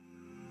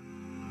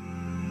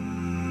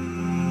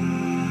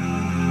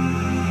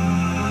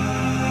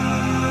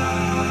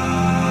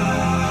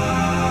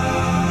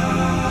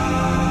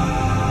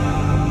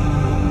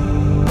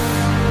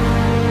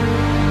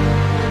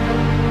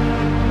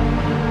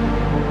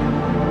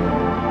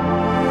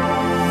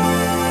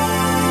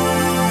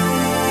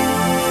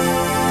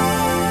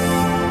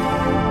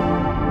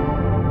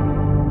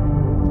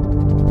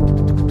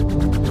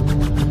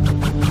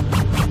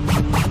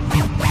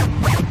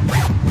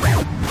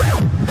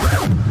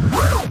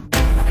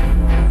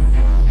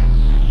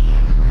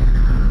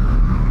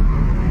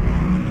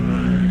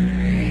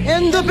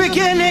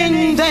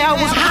beginning there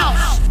was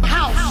house.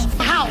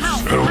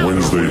 And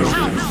Wednesday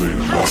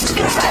after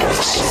the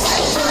house.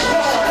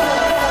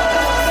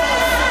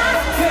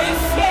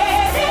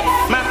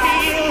 My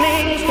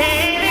feelings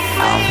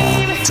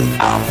can't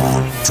I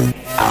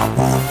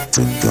want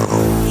to go.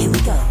 Here we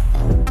go.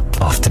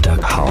 After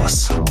Dark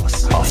House.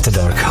 After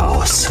Dark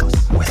House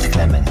with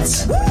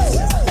Clemens.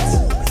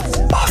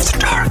 After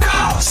Dark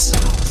House.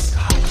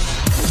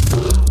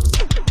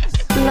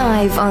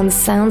 Live on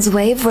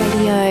Soundswave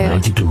Radio.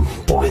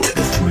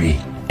 92.3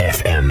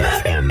 FM.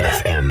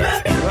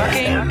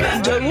 Rocking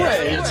the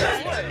world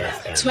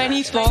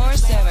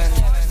 24/7.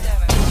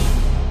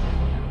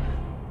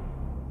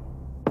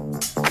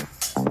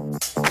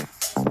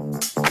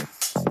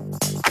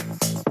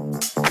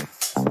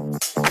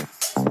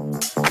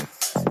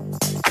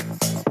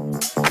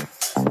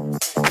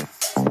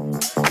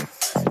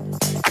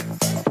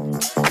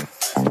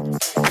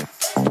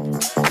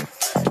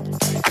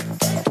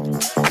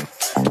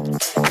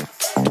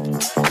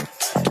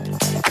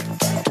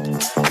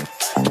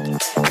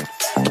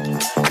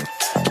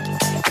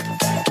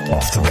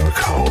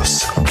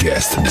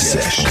 Guest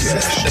session.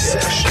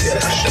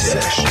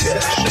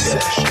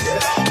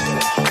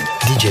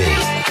 DJ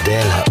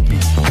Del B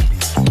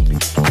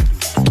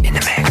in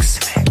the mix.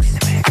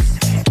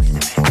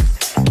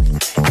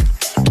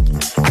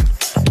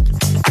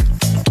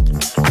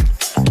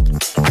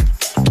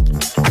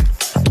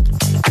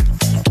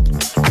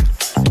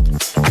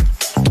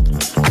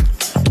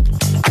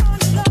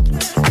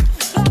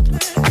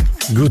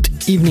 Good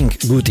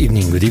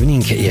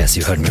evening. Yes,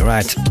 you heard me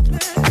right.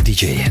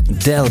 DJ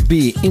Del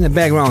B in the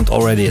background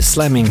already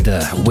slamming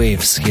the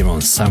waves here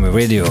on Summer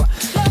Radio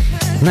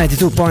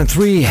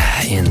 92.3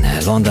 in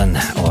London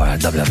or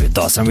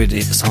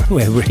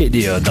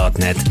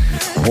www.sunwaveradio.net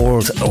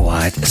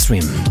worldwide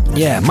stream.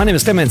 Yeah, my name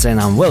is Clemens and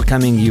I'm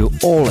welcoming you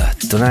all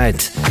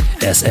tonight,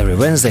 as every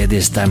Wednesday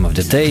this time of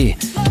the day,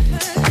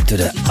 to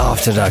the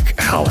After Dark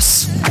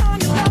House.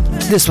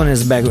 This one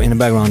is in the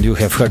background. You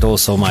have heard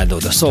also my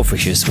daughter Sophie.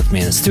 She's with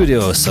me in the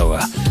studio, so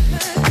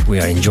we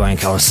are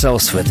enjoying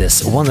ourselves with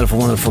this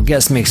wonderful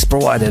guest mix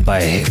provided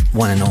by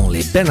one and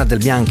only Bernard Del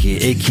Bianchi,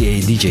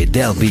 aka DJ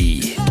Del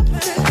B.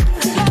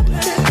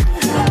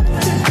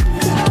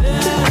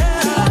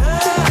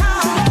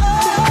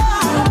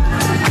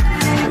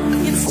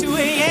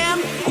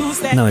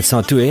 No, it's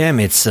not 2 a.m.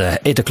 It's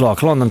 8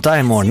 o'clock London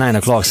time or 9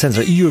 o'clock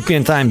Central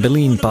European time,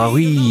 Berlin,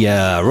 Paris,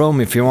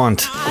 Rome if you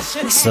want.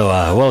 So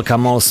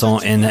welcome also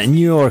in New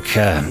York,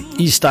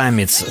 East time.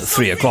 It's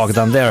 3 o'clock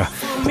down there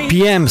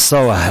PM.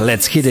 So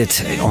let's hit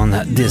it on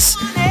this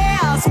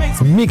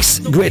mix,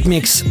 great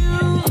mix.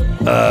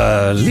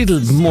 Little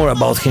more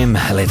about him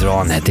later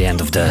on at the end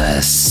of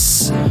the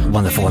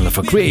wonderful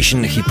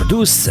creation he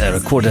produced,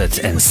 recorded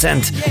and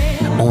sent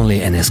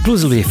only and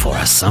exclusively for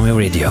Summer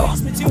Radio.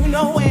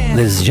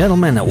 Ladies and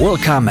gentlemen,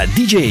 welcome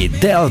DJ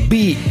Del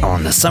B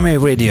on Summer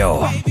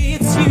Radio.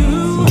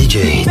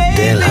 DJ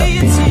Del B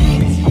in the mix.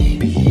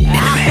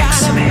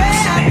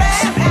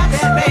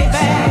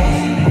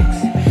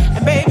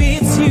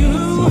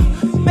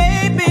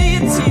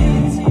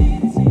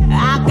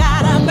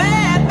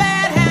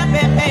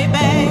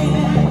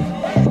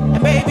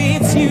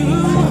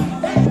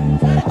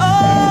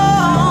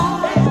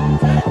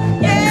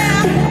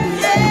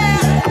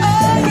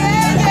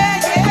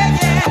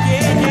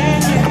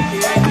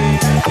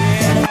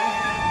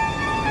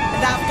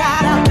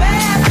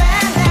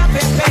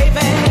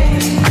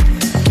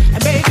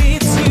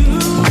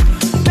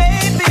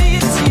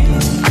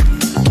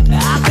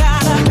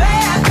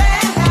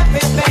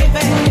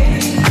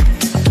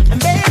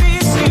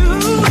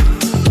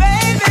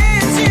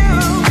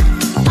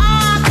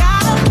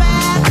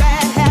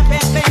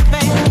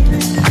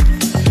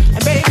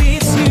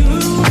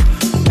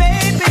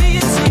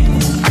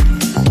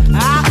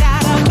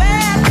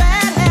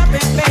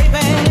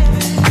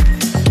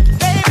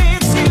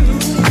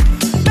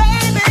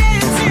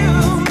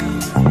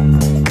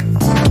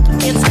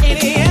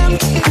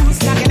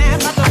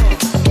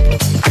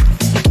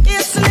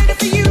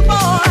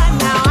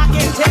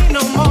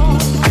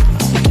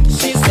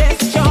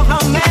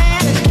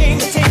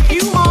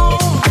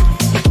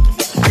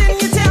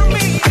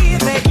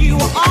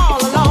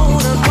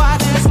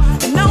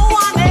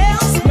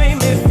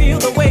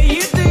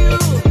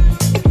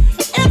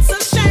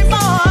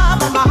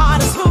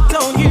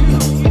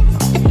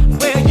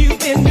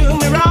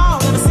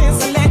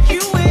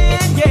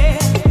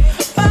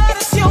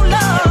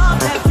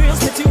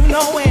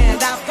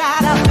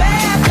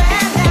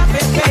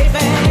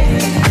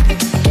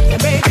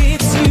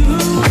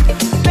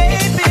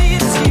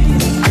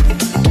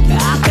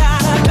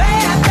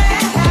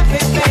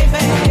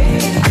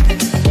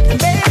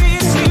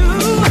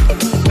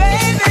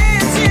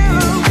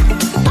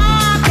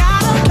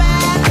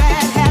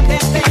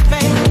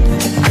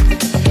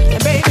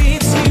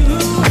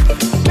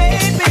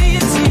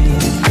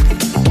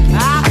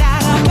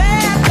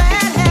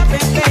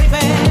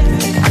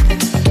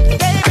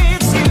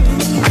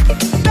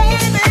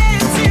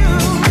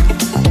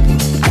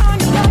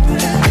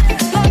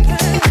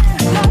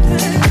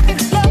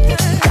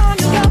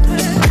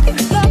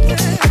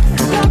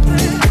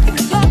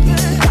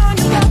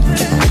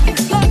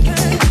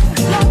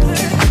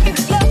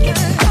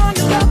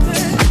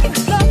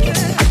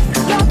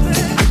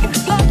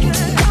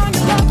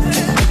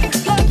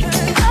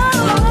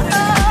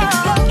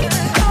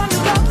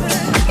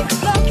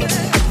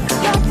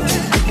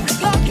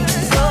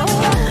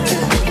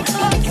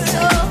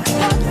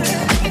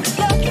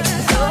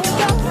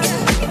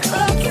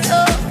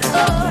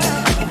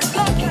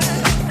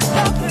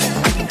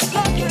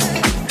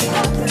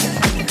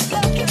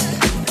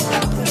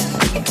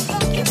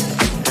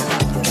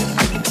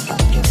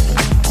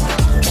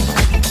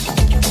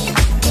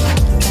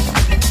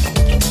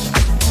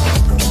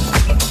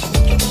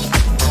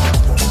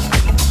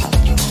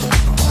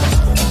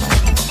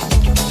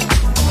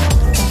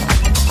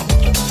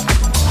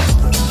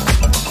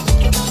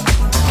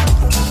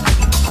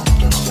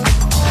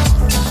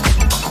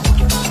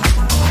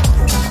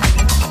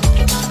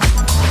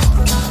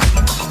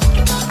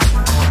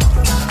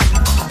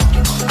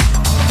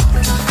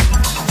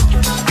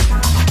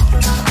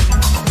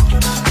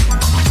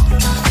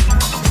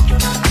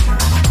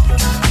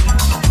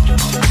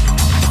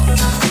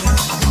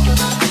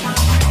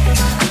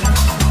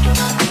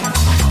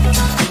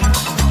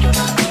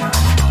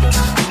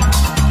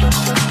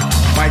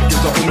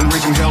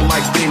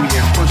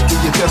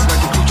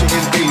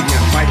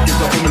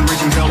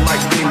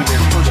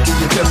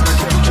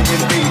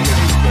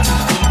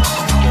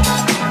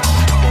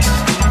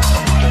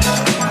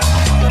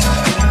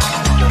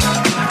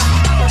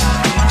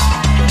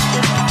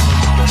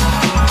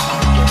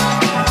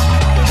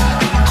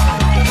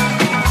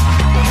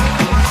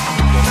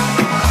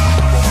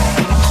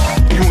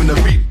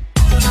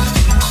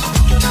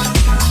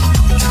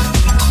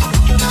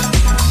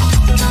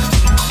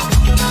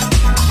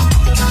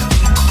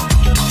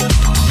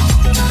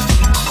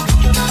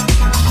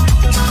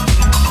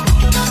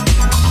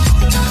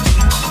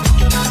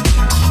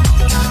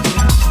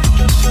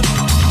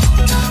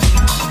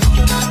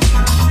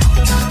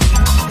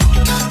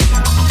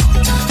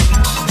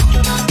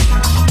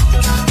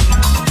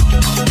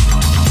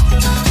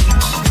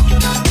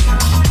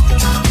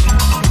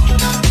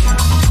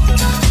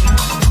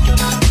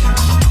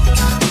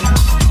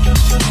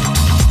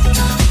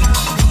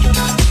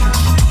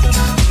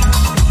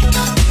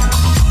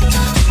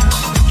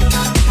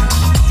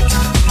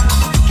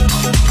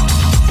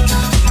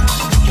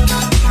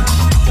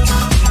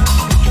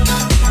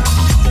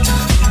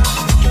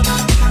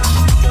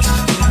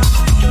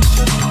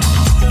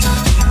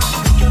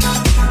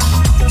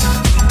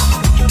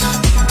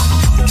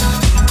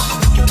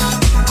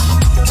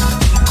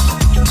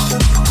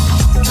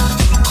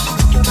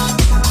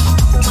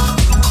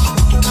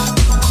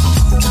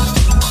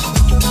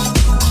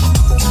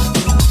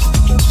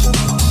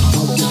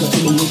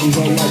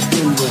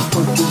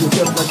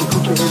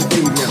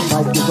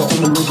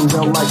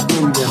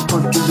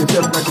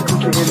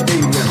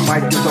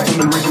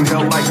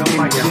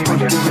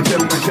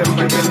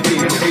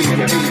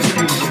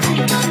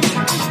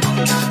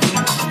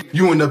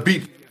 You in the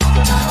beat.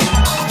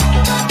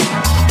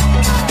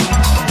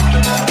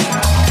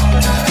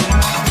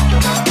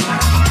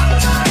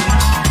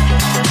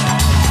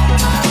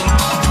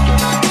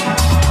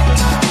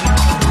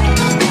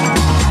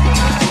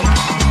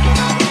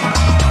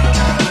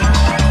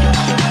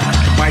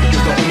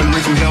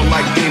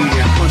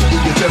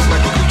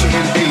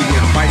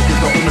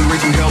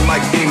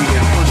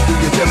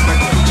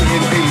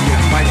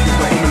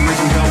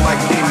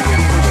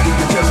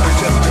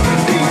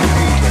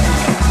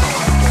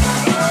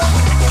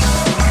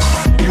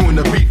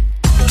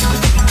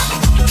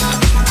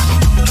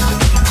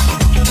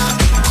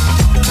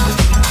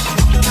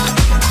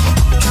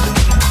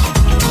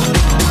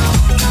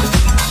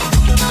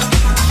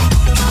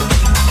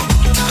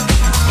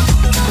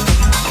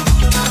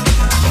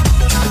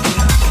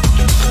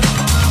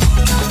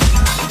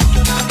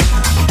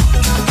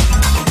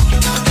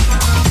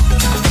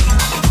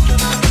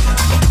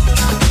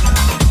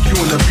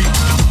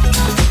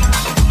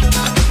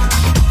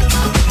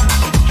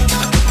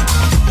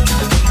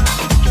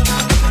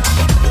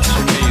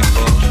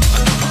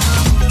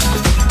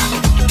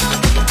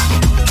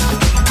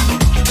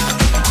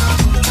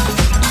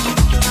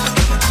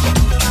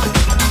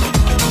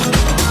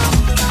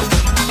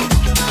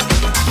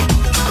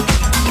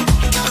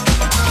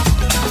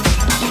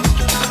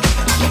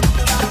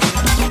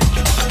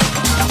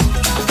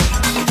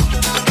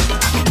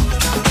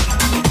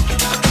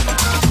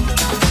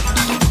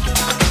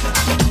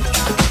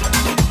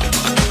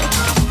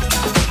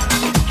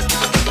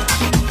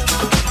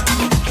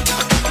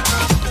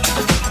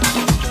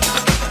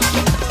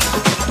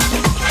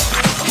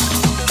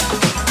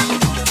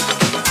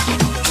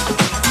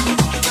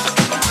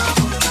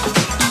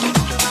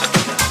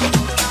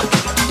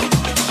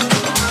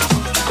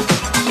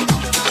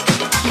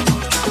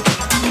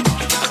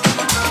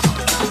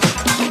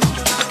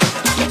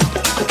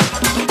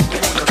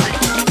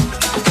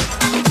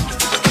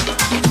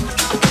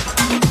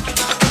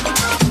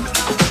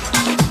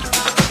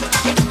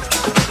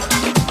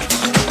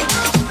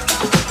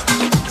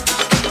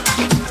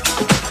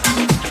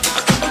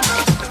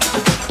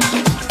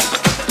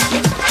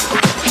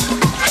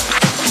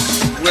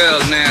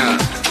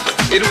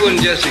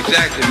 Just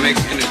exactly make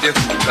any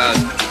difference about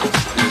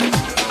the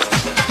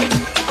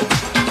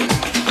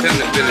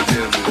dependability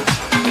of the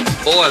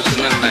voice or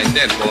nothing like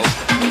that, boy.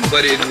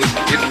 But it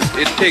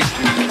takes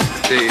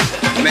the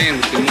man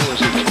with the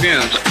most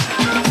experience,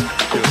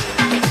 to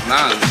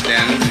my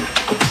understanding,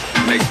 to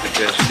make the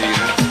best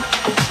leader.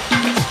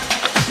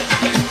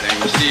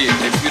 You see,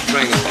 if you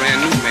bring a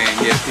brand new man,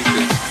 yes, he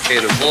could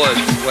have a voice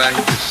where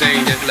he could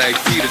sing just like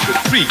Peter could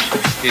preach,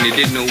 and he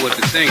didn't know what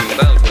to sing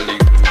about, but he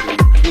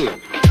could do it.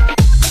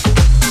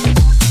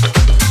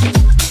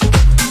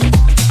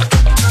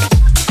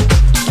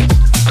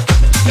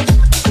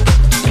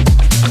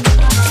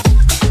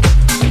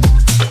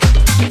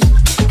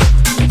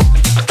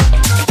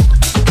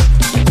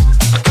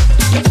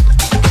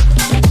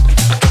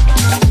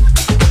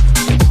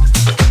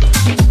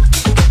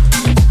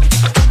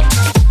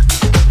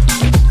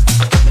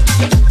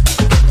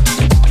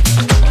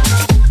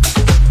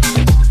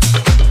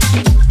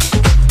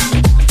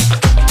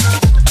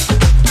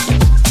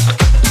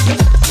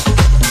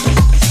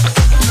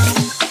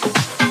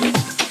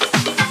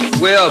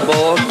 Well,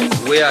 boss,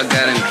 where I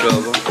got in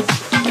trouble,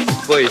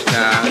 first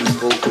time,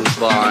 folks was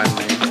barring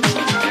me,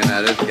 and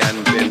I just got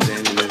in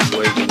penitentiary and just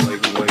waiting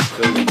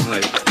so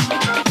much.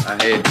 I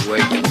had to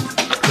wait,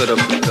 cut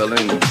up the fella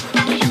and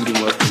shoot him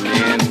up, and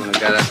then when I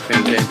got out of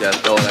penitentiary, I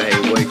thought I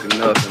had worked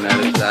enough, and I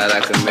decided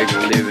I could make a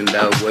living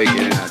without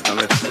working, and I come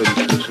and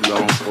putting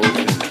pistol on folks,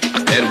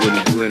 and that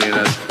wouldn't do anything.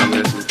 I was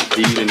coming to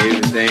speed and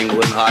everything,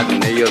 wasn't hard to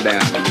nail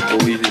down, and the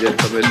police just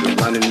coming to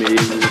running me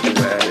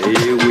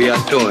every way I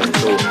turn,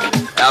 so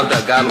after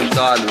I got them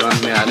started to run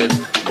me, I just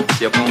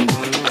kept on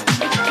doing it.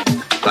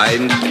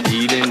 Fighting,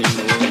 stealing,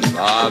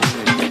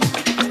 robbing.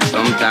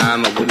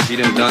 Sometimes I wouldn't be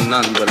done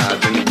nothing, but I've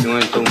been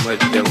doing so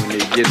much that when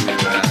they get me,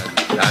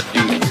 I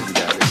do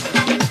get it.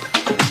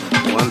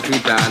 1 or 2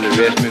 times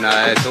they arrest me, and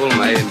I told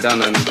them I hadn't done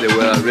nothing. They said,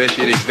 well, arrest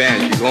you in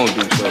advance, you're going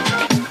to do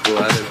something. So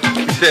I just,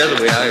 that's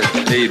the way I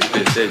stayed to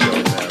that all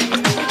the time.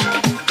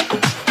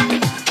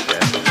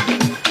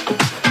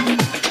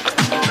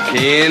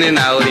 10 and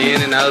out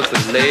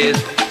for the last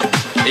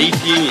 18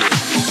 years.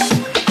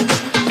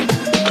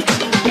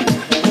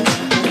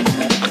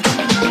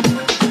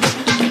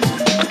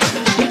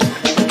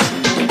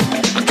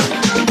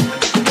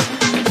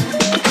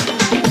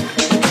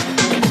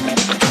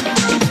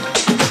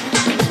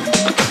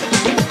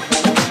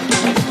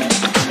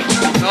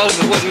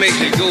 Also, what makes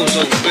it go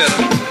so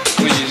better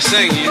when you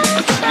sing it,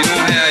 you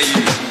don't have you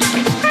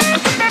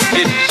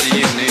get to see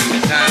it in the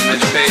time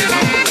that's passed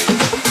on away.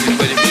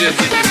 But if you just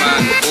get your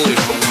mind devoted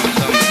on one,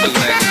 something that look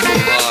like it's so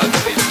hard,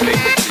 they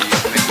make it see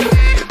it, make it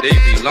see it. They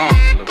be long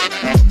looking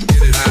at it.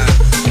 Get it high.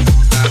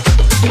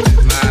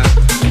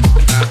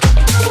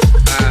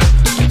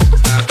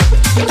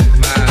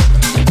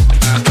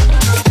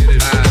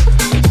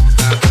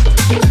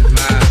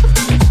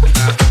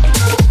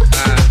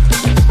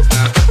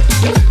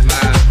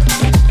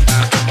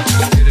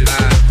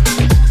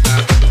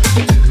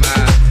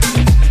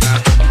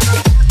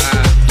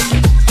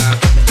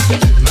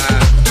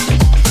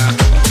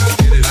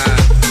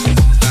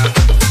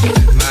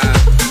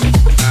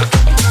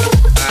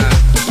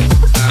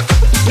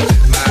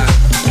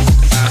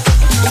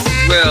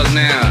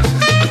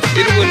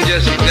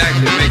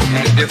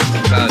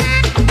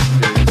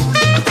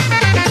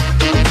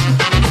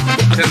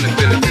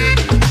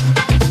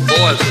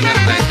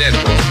 that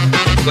part.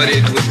 But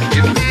it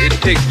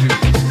takes the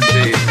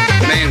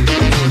man with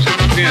the most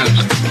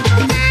experience,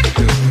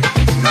 to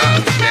my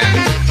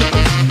understanding,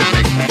 to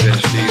make the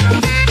best deal.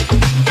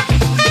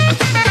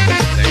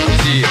 Now you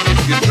see, if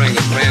you bring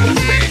a brand new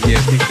man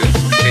here, he could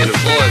hear the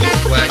voice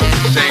of whack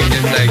and sing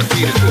just like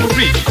Peter could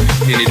preach,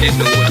 and he didn't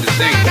know what to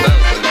sing about,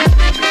 but he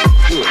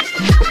could do it.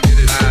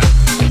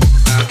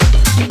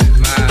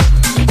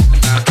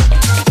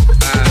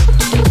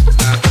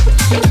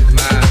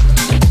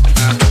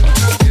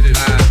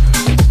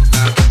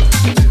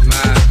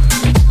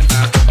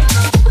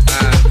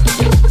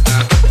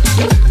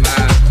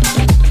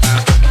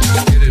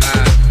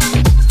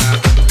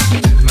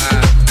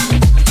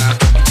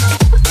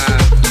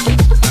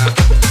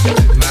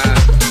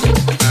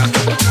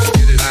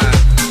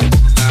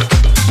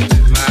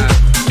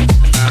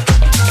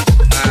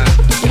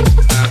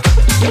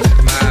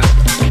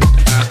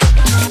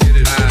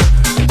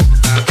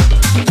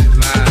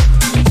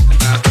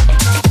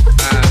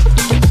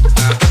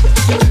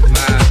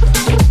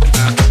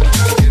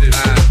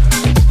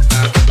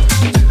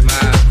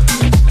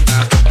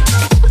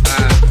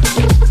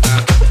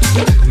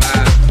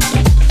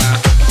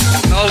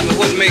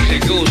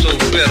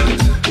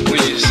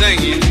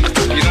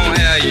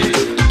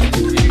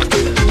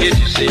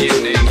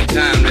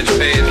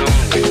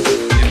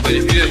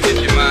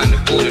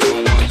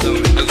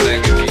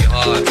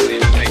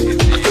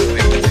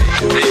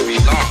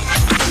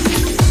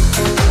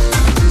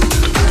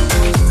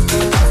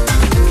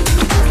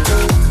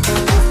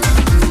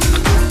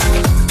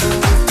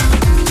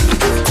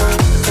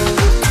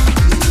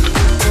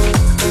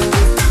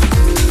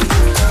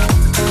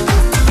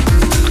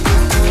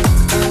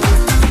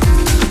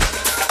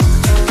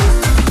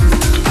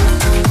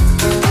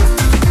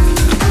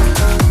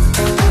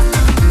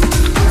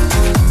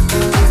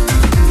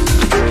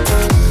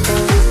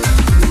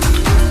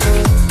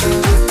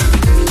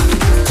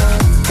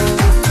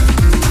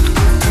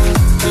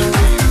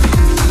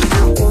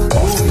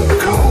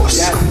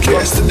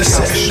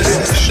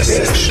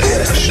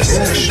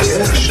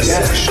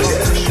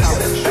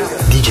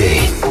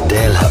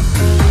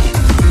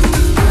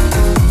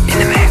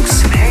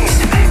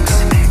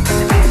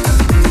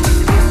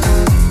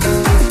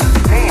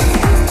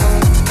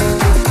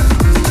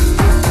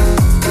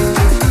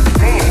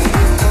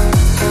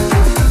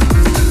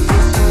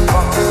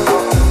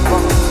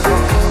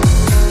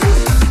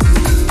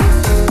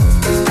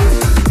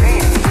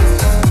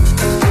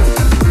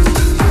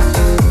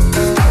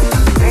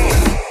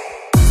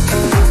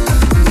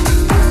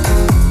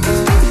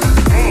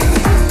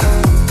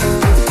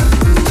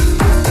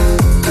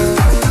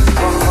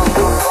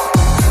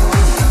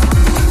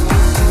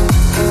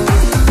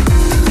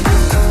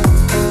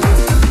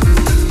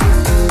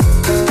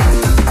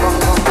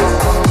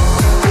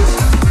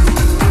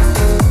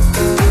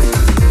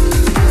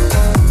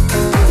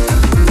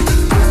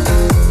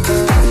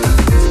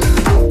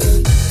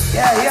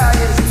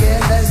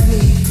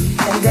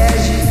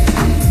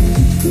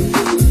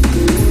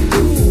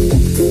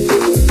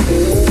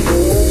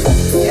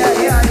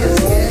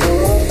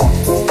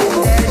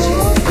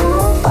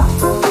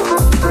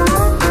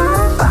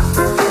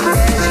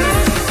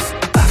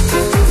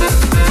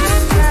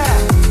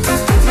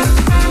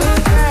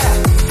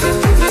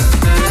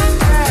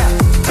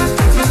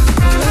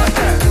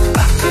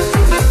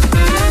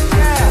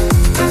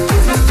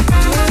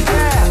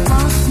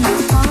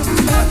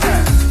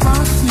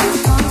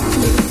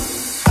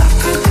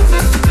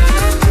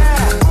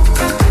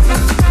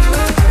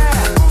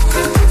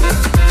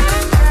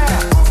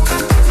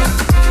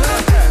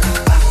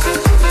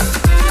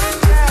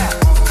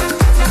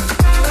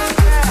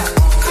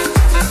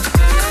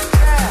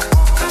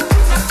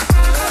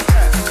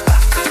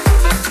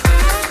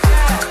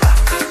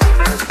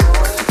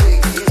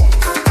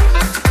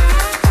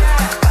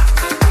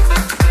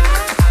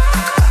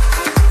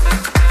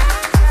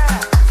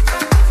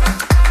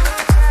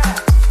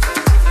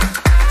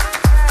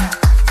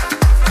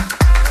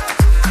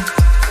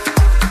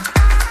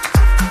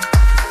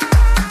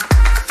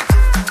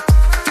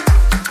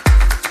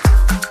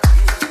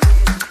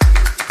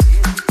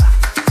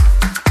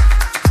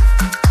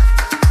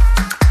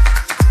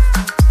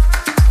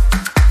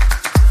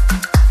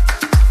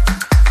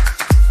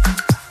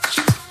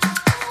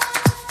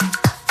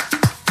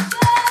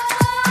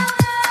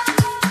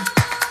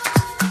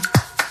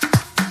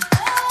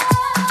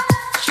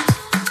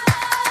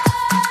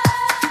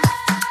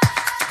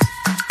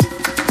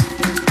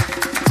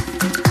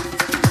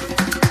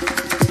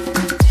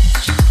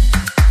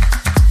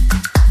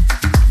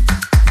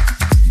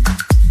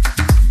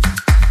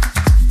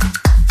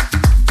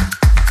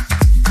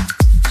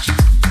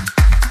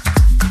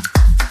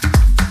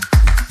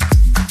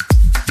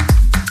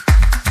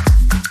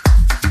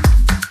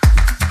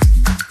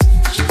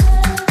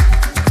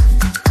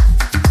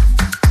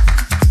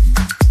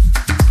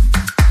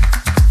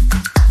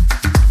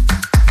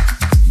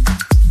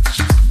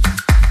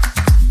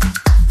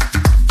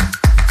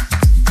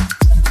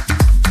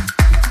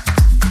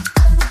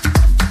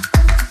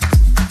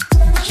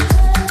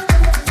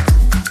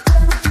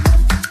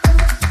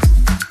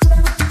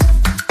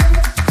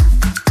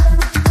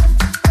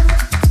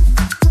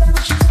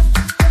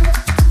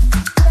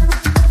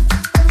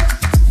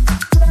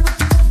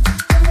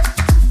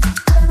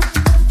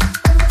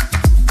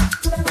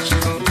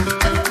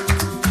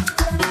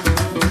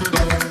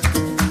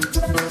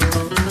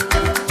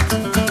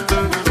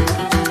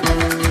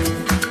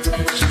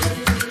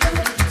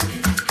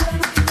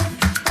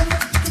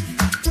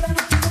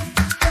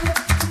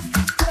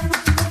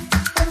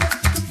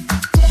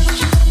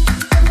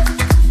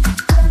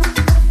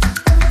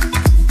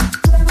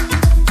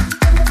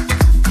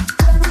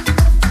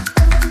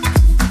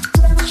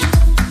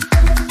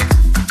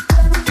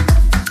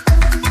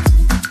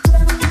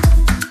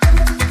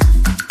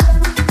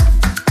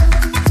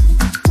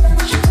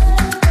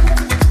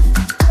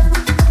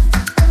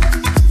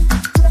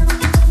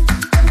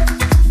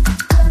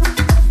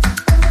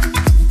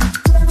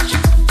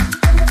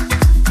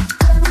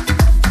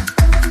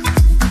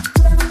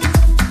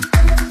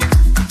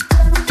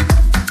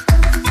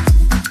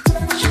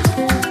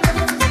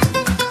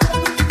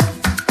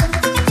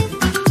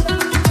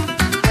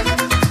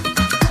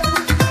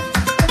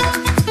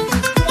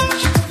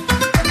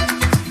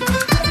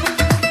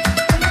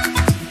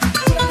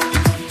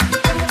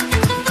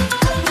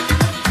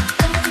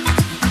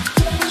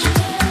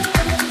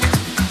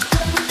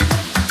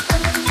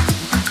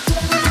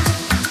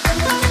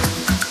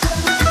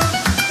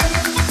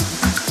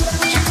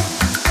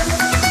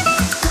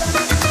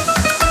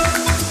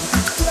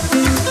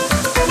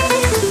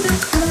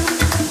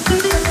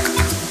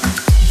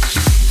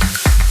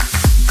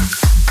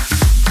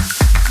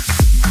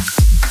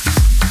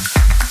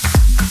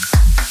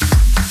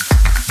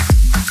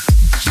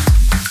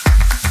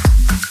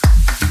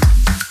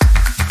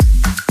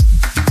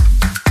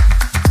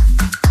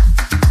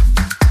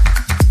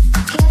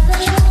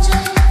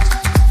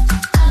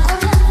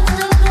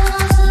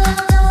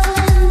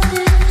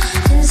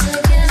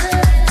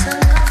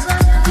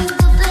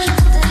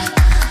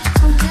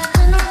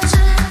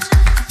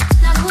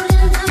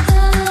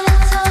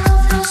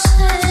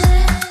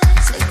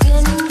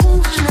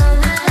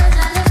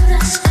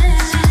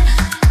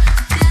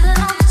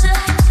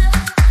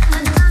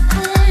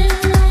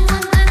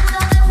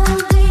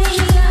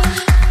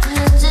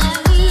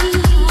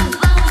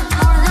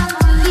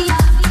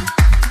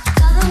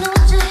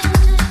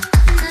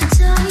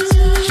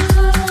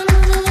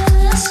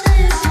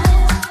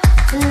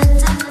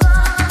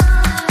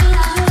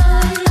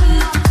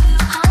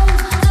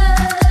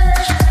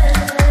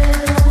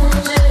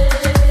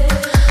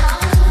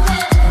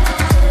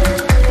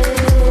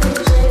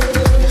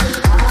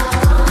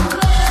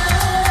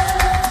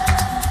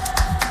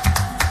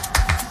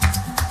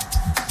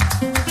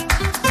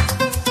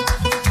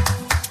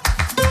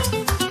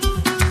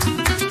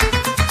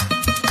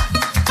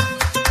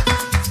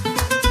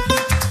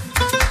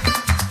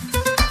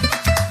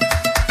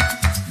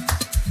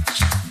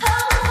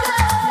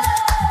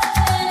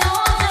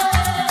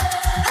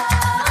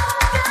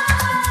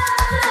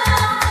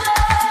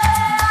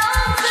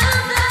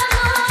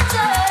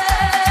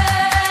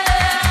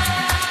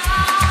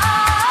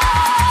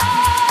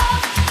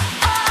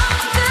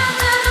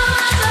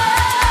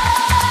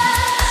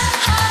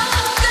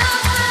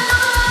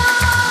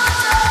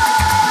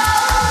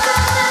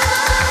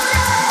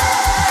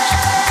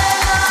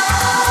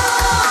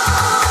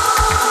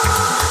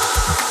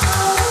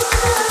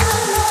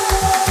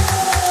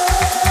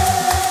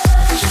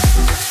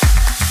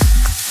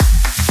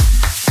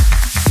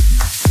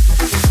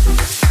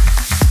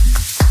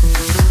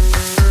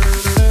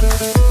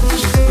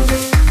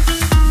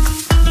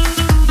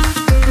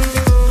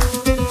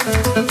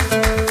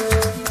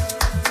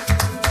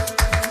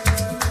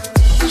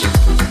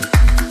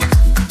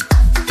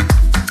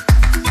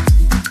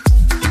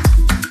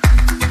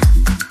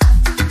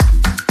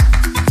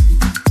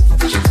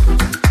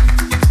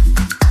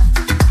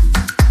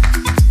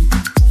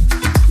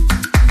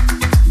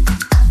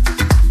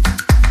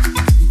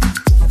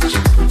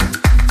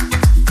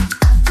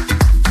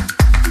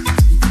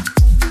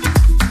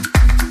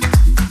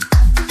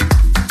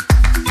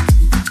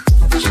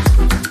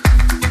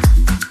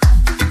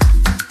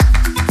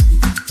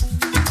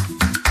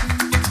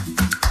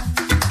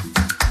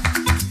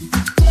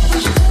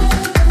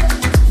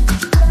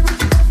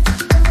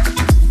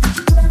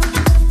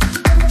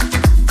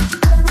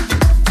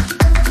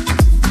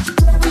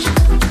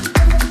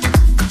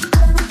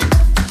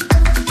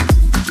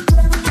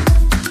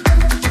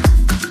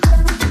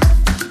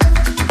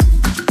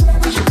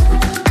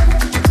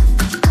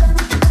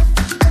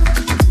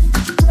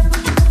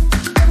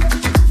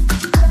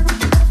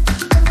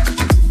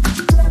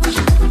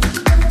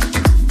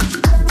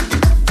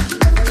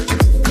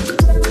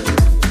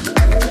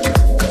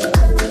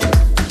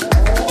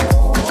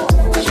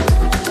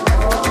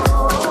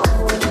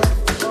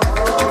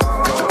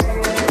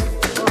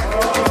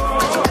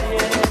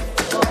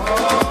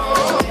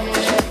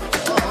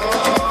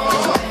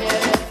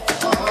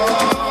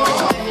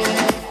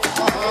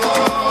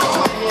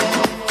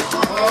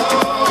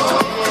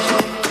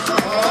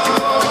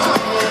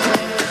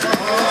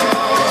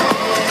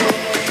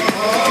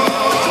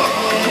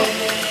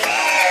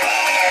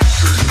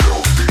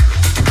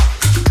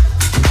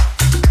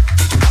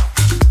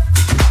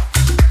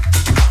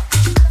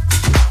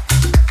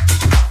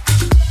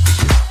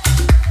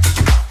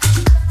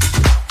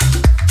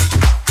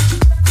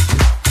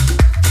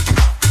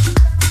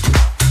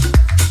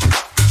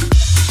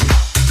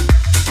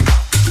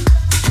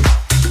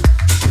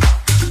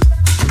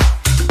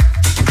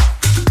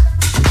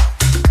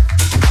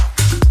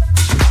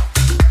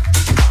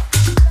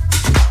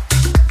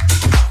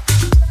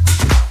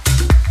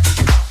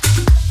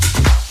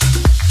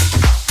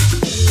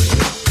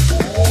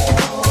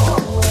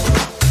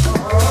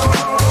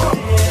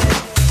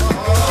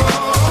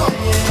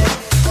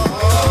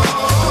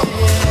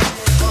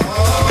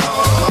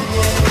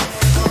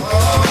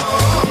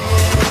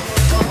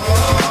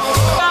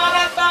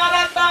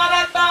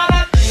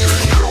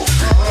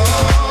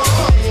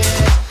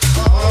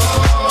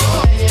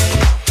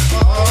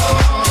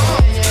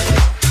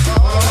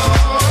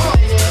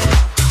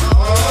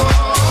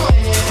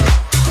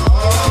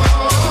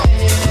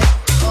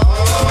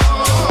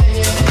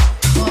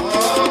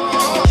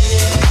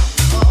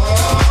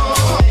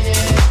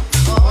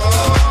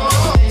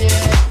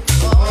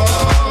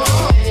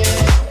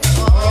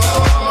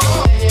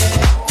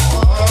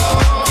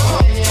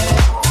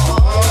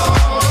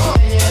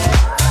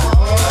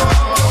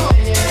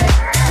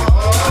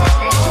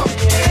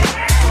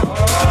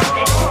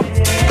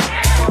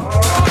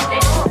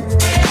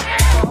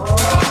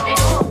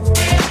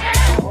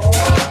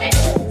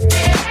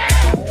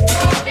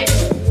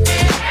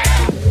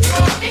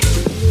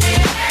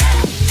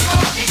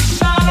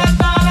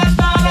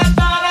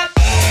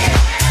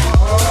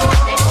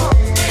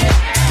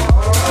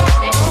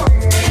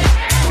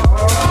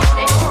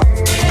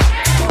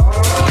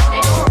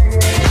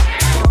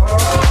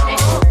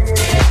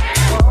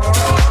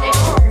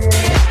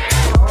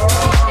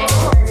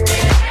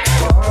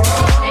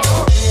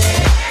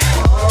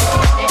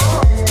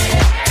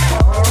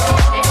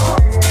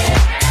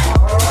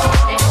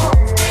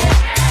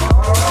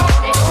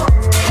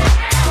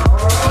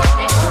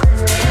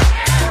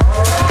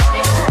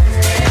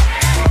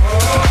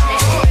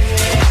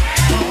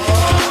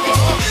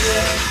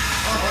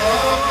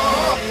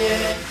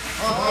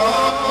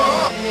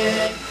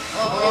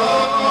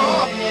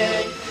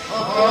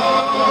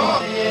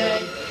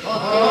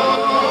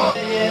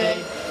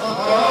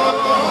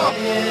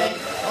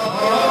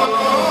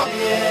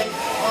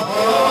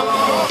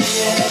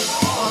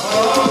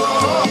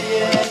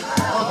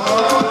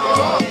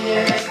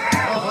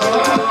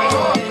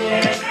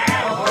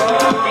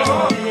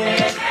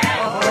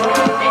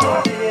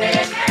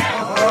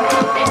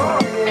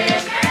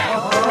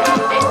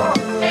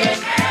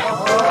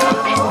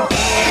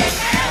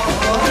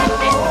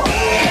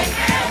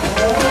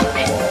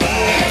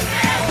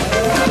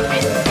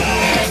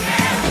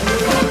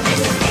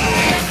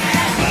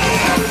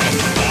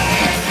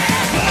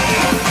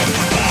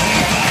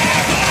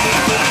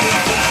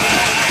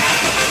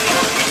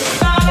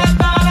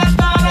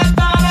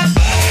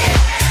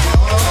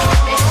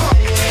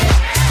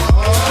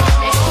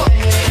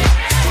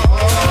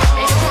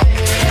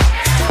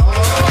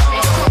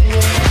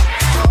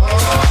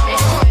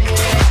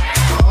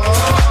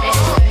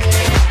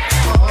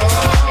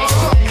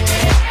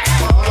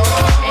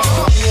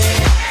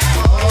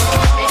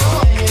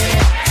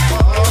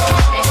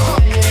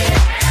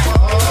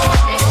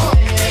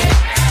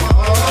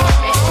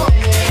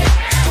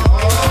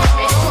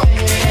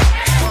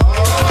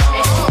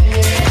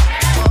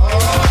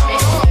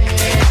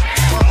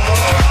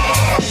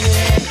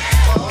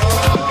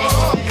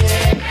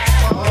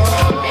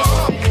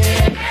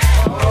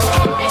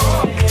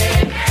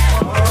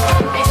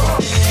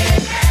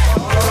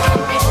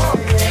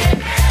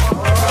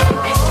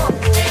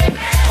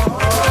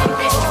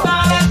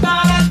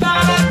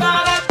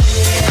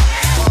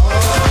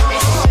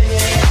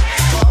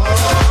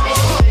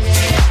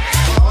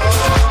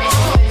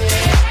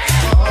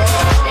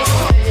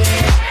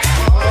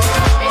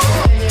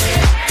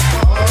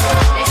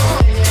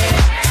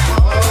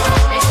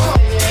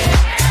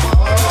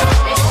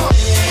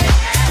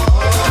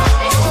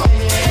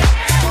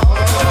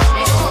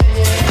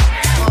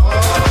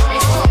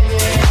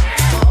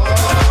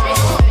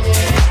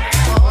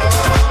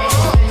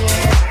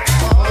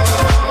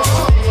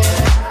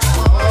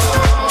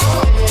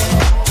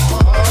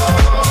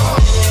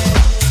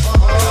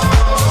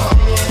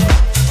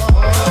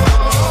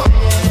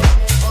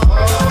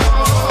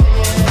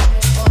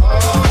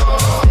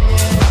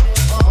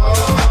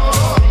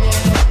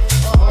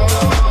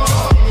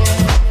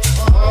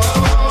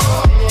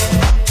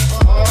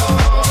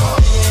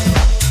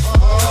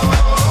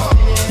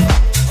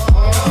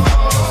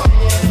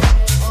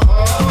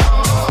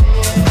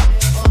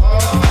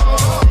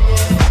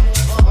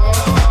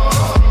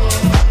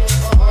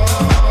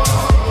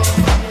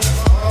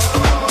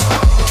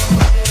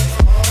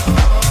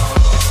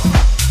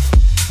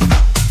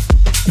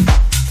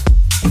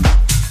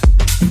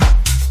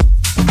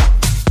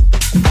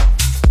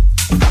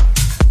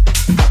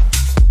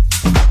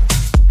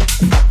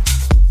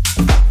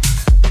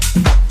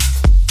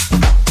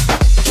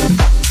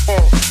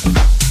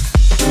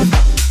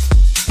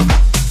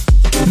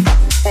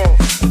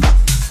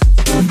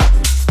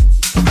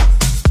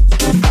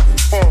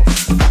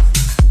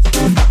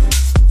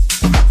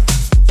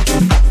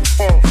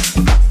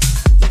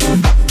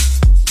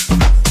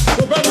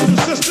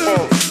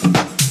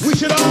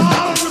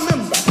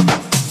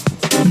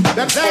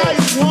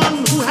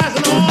 one who has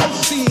an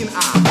all-seeing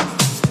eye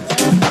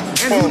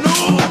and who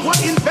knows what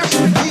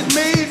investment he's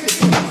made.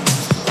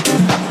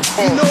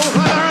 He knows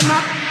whether or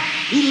not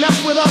he left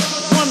with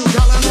us 1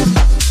 gallon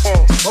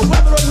or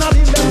whether or not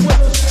he left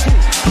with us 2.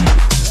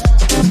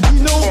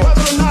 He knows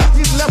whether or not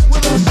he's left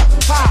with us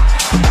 5.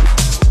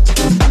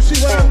 You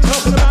see what I'm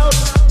talking about?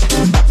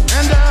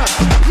 And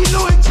he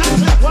knows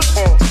exactly what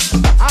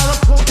our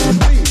approach should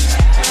be.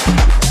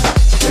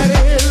 That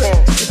is,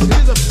 if it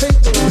is a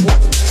faithful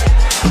approach.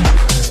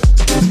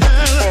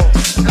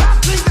 And I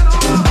think that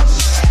all of us,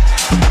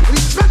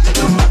 especially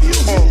those of you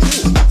who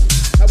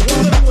have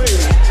wandered away,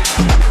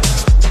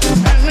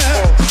 and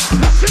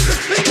the simple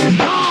thing is,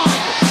 God,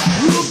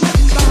 you're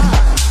getting by.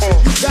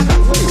 You got to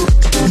wait.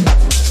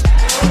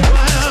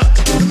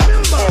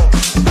 Remember,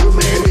 you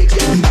may be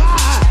getting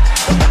by,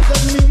 but that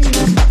doesn't mean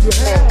you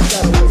have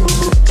got to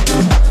wait.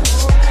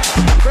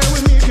 Pray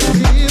with me if you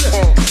please.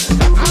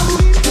 I've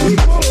seen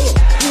people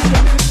who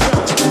committed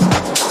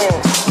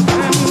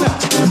crimes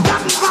and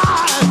gotten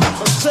by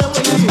for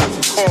several years.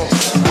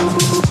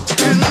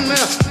 And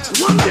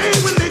one day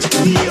when they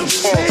feel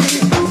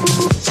safe,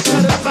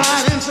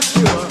 satisfied and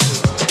secure,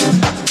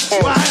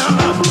 why,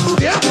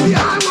 the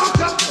FBI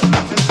walked up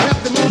and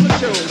tapped them on the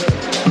shoulder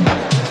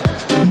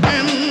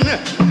and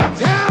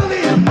tell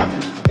them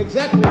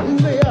exactly who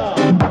they are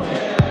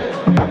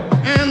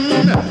and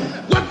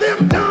what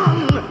they've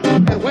done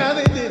and where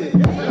they did it.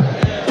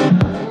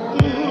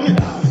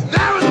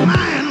 There was a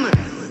man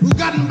who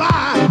gotten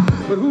by,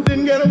 but who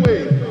didn't get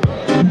away.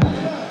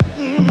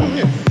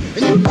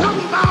 And you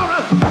talking about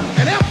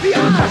an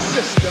FBI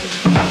system.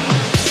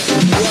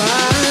 Why,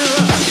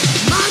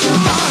 my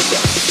God,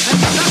 that's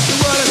exactly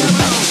what is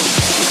going on.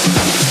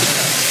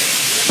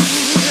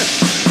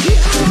 He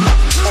had all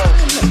kind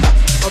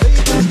of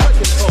agents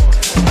working for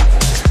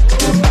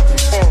him.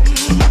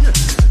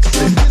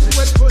 Sickness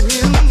worked for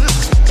him,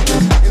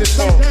 and it's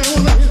sometimes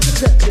one of his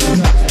detectives.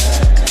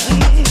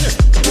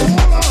 Oh,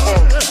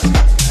 Lord.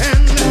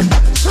 And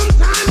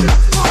sometimes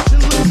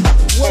misfortune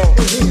worked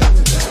for him.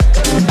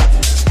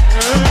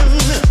 And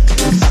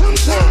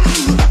sometimes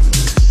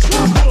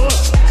trouble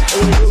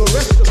will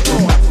arrest the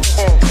boy.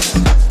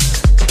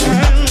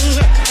 And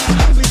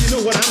I believe you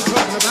know what I'm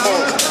talking about.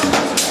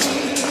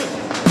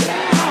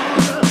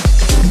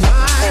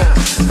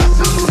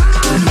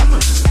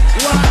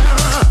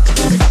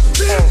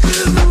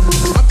 Experiences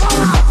about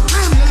our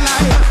family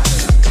life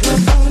when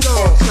on the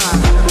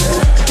outside.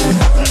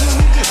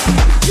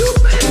 You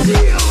may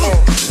feel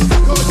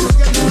because you're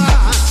getting by,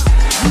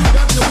 you've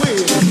gotten away.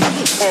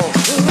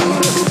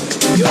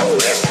 You're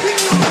wasting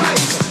your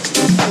life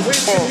and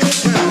wasting your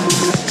time.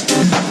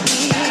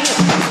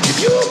 If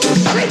you're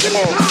forsaking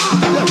God,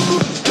 like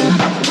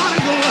a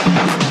prodigal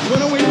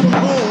went away from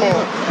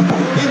home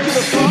into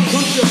the far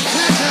country of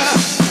pleasure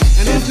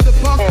and into the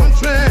far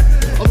country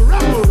of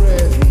revelry.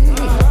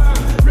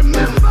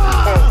 Remember,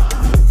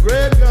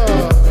 great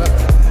God,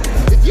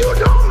 if you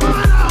don't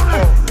run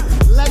out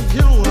like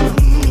Jonah,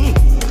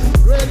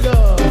 great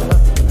God,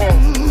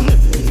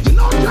 you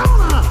know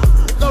Jonah,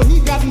 though he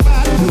gotten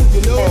by too,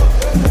 you know,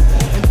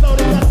 and thought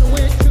he got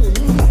away too.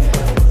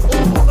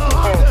 Oh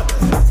Lord,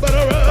 but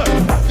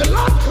the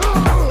Lord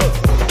called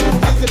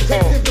his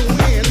detective to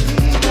win,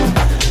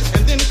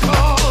 and then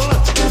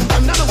called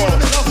another one of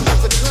his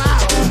officers to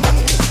cloud.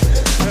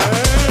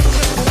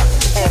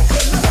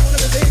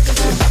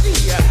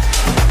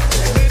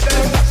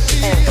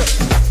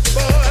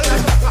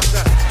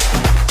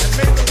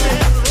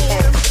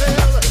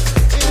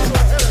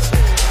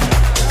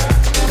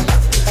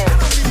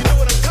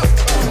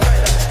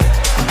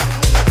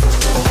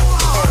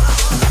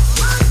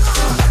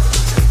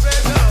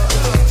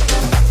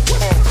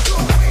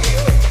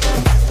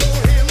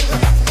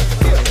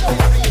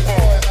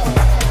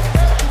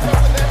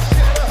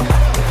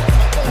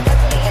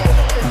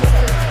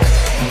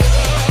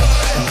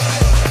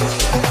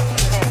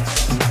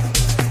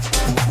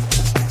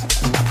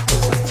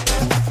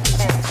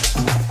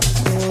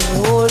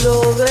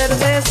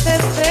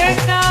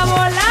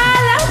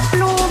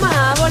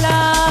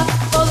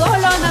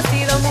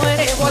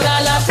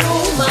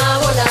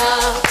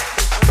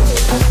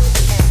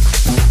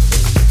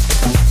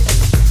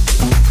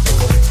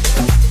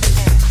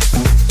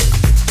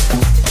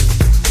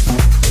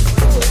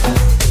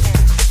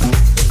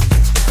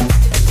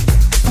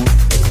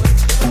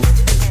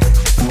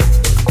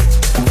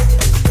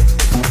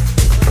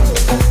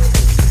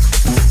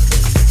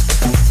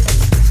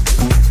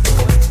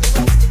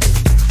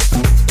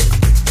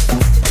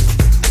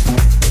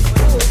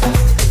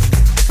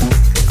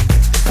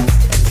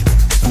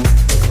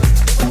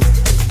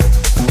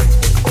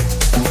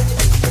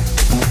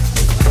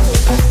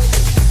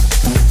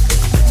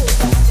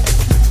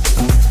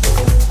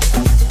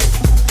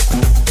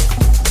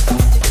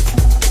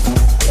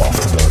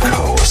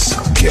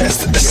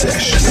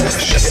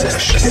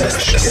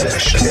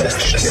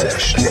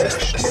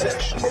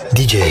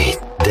 DJ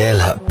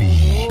Del B.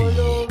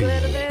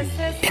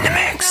 In the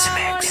mix.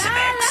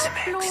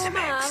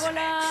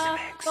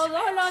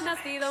 Todo lo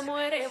nacido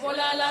muere,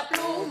 vola la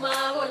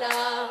pluma,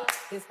 vola.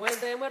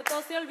 Después de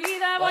muerto se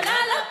olvida, volá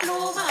la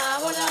pluma,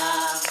 volá.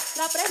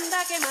 La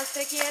prenda que más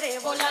te quiere,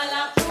 volá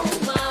la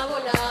pluma,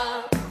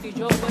 volá. Si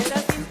yo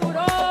fuera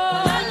cinturón,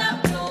 volá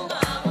la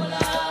pluma,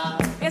 volá.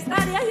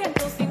 Estaría ahí en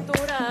tu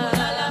cintura,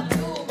 volá la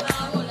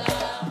pluma,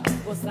 volá.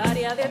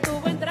 Gozaría de tu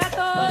buen trato,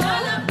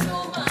 volá la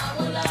pluma,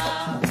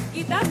 volá.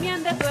 Y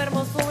también de tu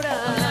hermosura,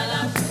 volá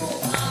la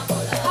pluma,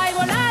 volá. Ay,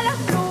 volá la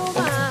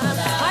pluma,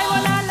 ay,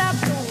 volá la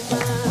pluma,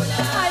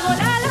 ay,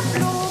 volá la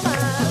pluma,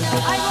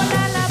 ay,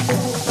 volá la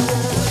pluma.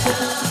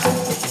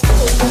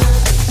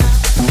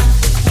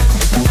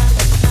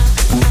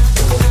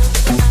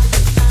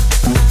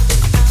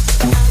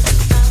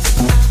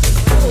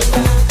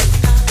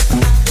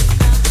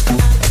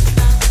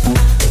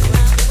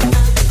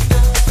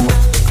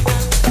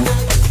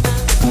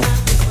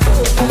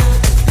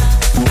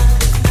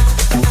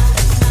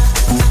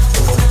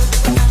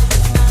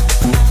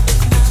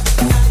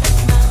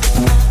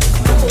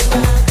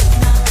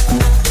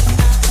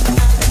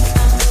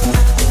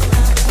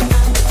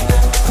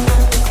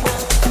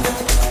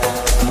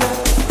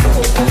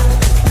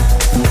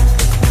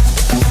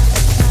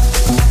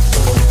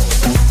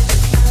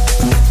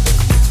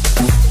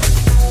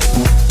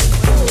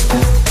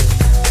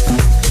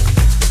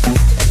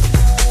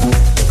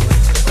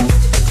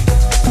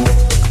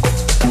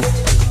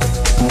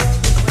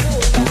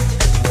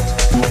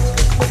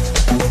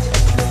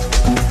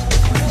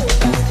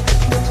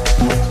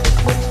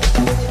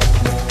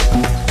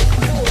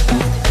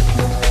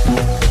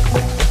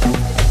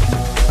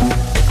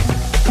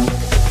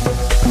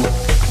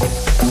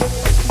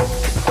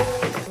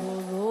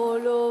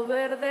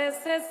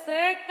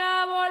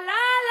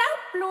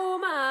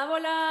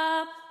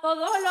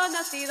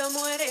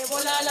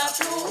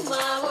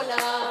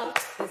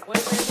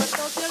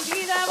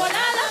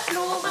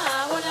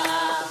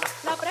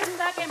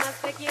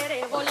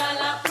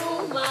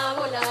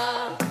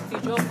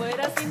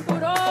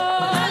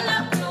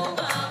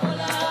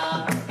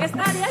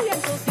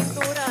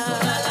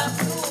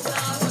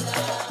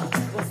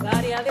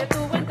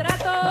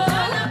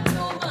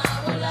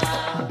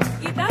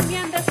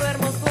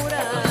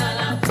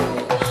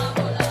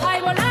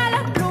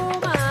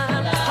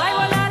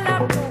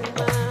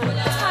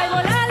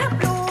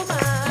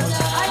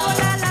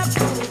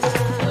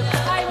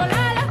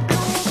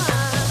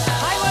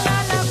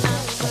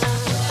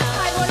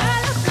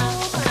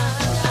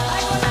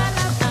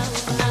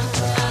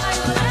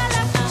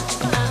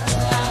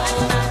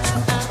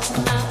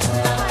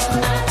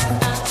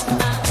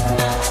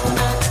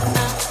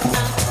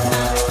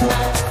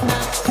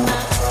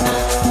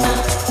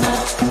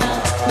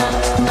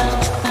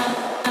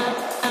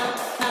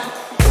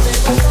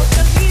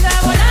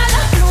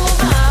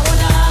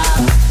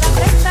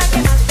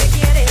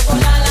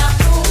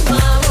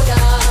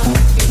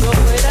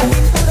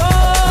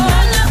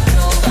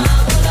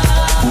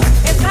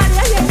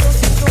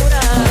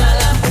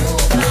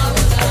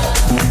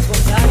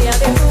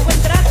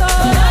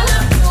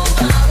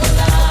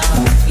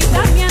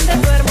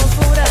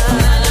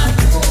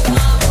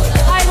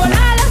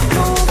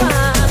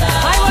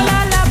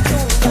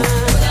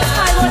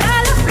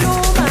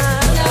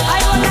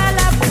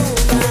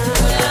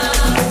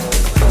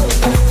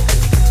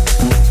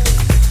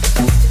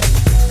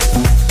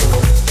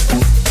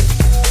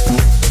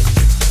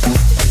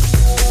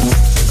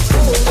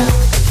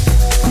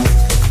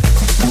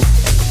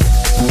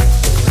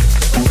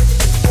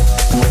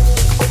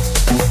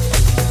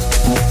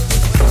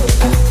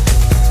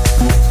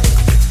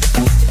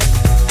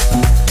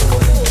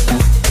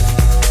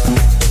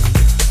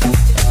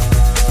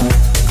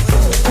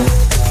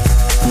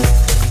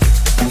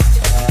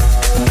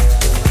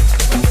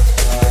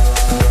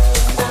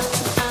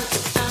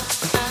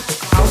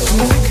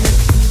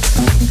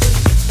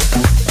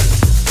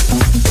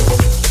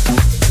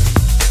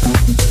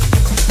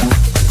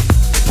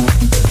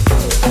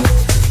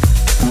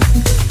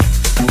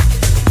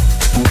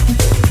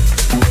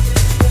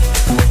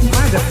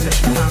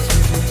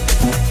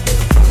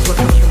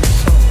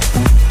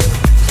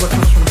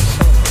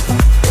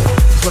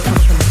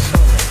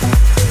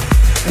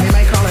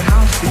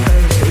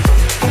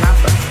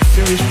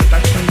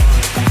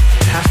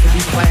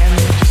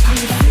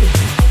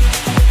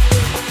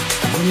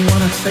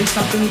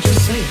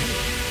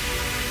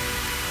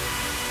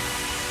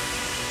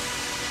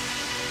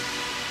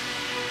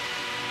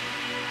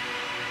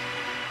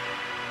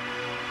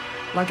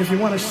 Like if you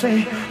want to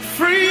say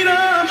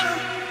freedom,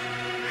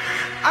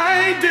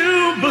 I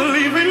do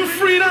believe in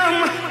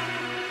freedom.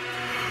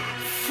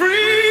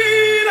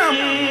 Freedom.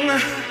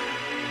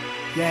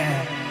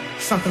 Yeah,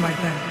 something like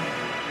that.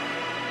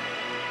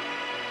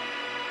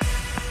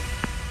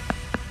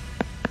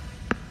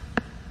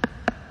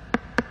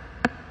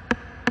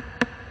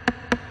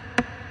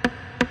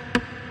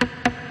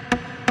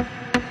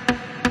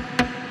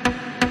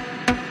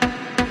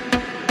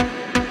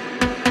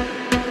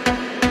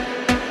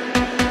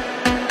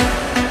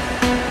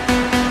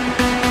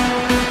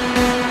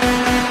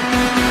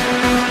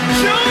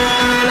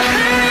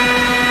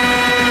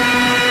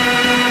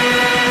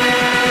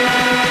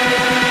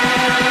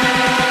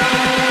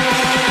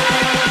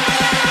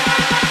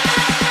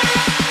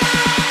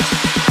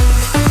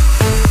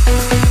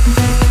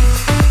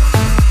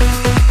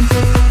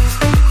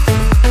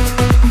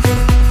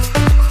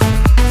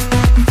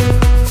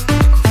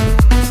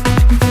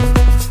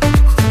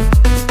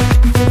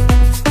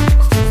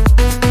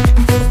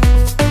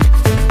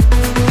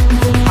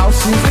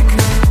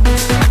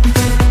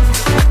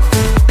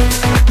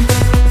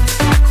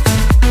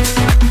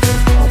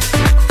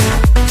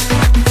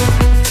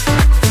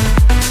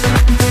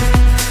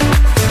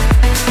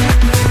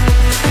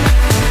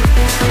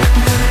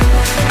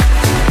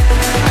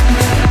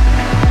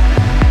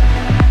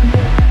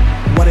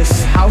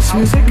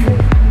 house music,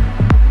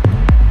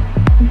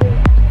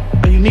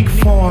 a unique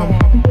form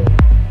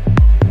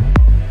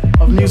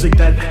of music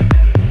that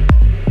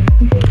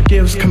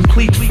gives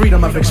complete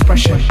freedom of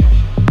expression.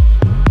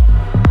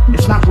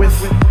 It's not with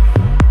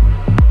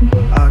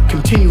a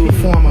continual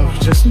form of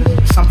just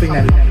something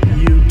that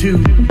you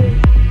do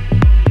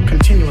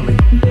continually,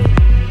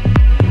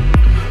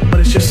 but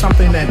it's just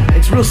something that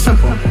it's real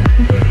simple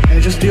and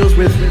it just deals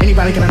with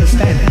anybody can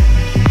understand it.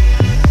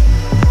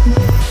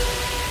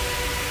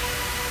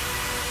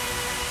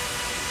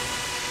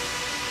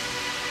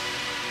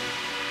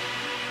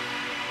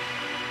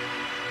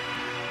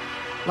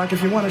 Like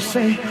if you want to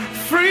say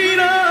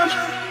freedom,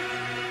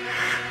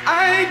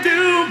 I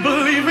do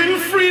believe in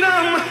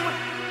freedom.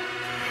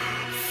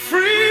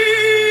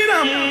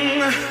 Freedom.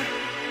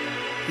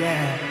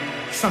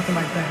 Yeah, something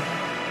like that.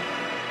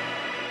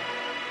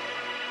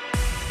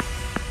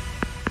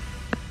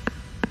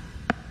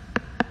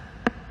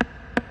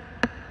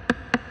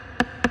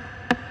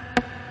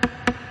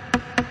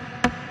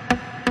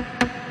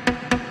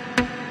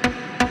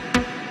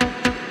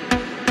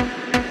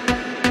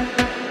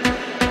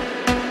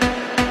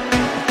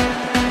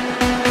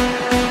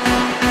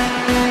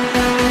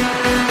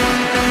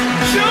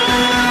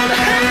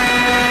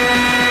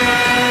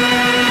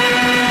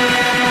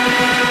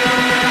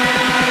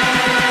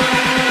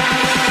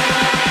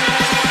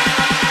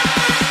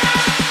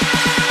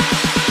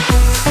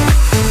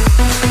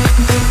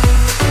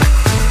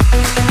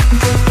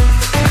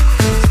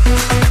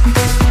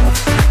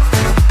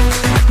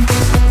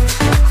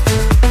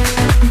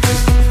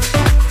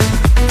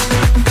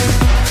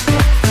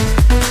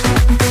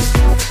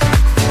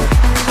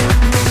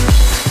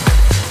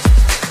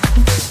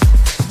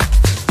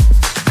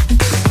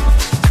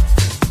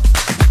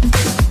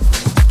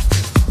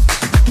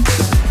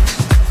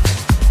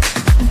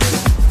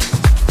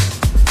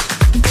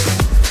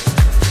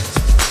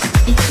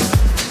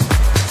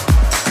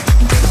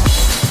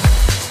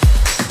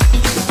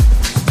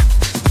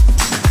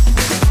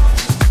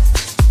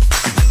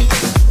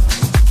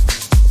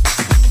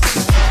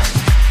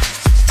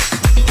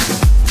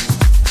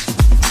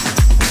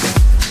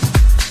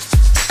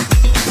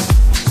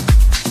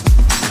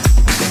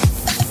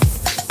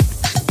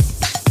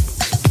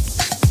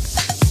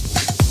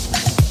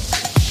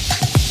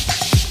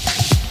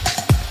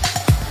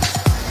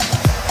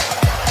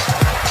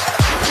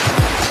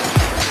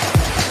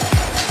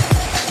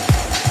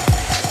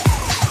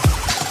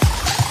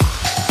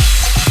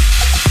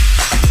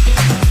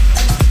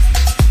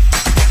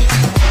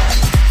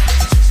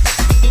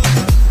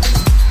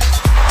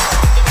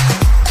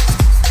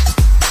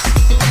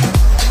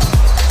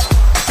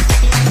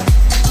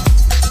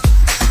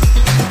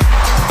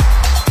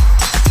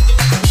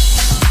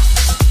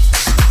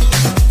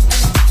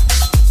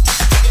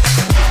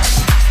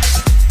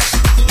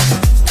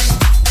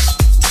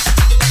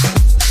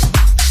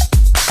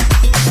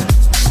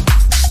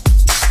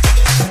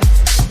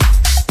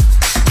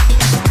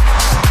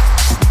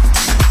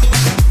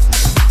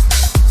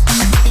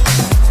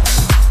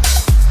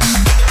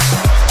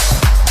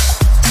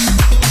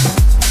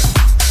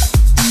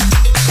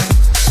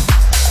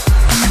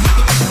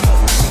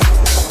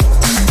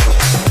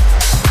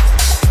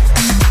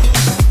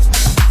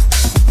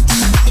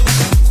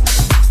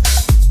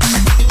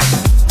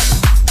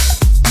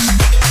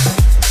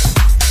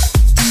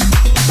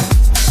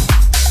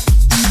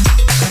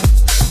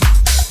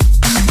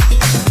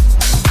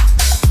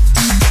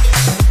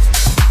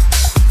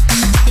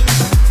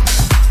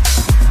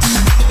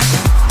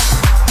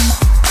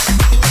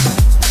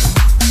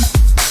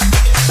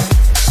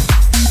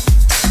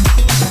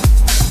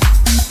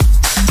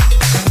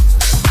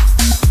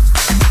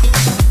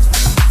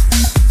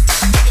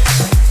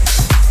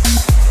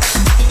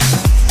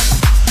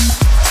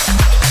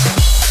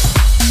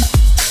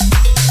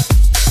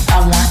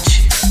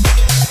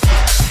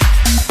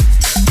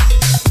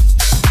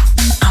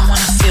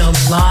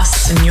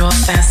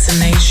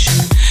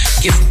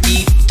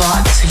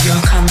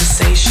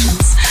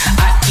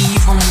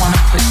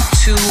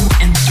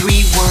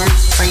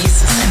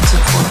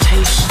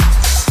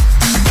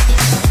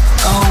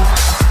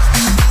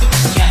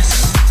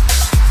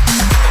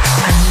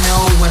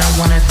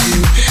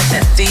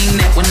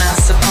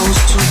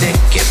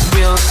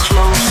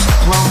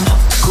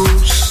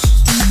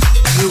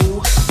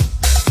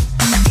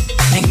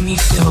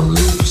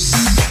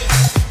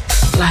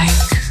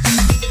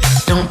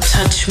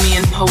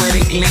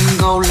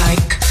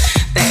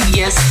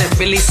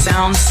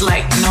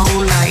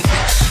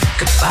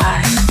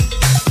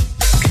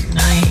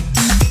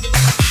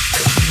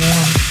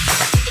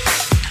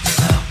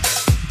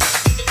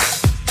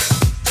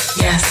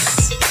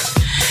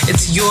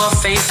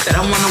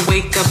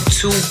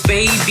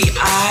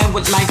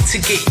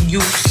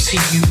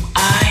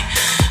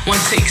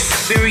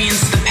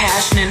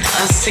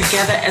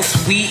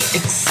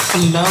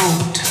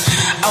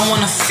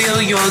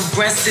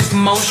 Aggressive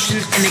motion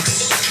and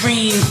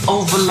extreme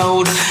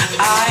overload.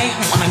 I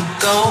wanna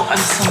go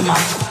until my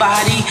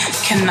body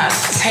cannot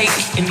take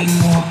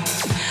anymore.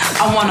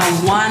 I wanna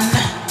 1,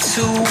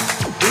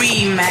 2,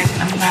 3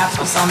 Magnum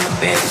wrappers on the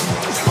bedroom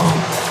floor.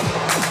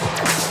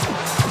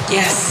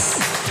 Yes,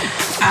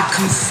 I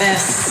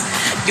confess,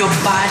 your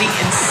body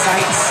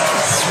incites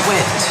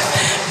sweat,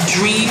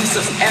 dreams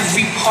of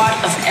every part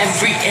of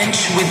every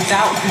inch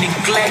without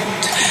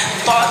neglect,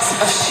 thoughts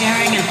of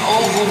sharing an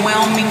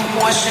overwhelming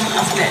portion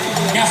of that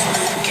never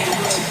forget.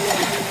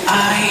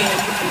 I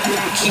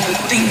keep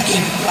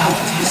thinking about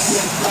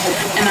this,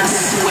 and I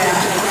swear,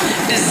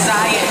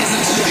 desire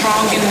isn't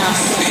strong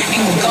enough,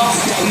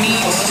 engulfed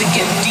needs to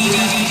get deep.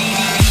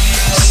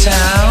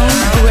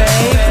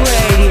 Soundwave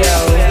Radio,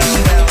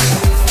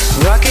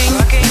 rocking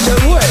the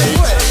world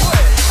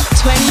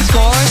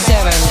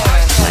 24/7.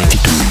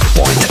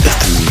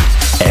 92.3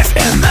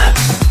 FM.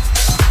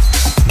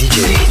 DJ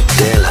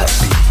Del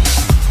B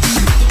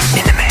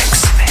in the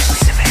mix.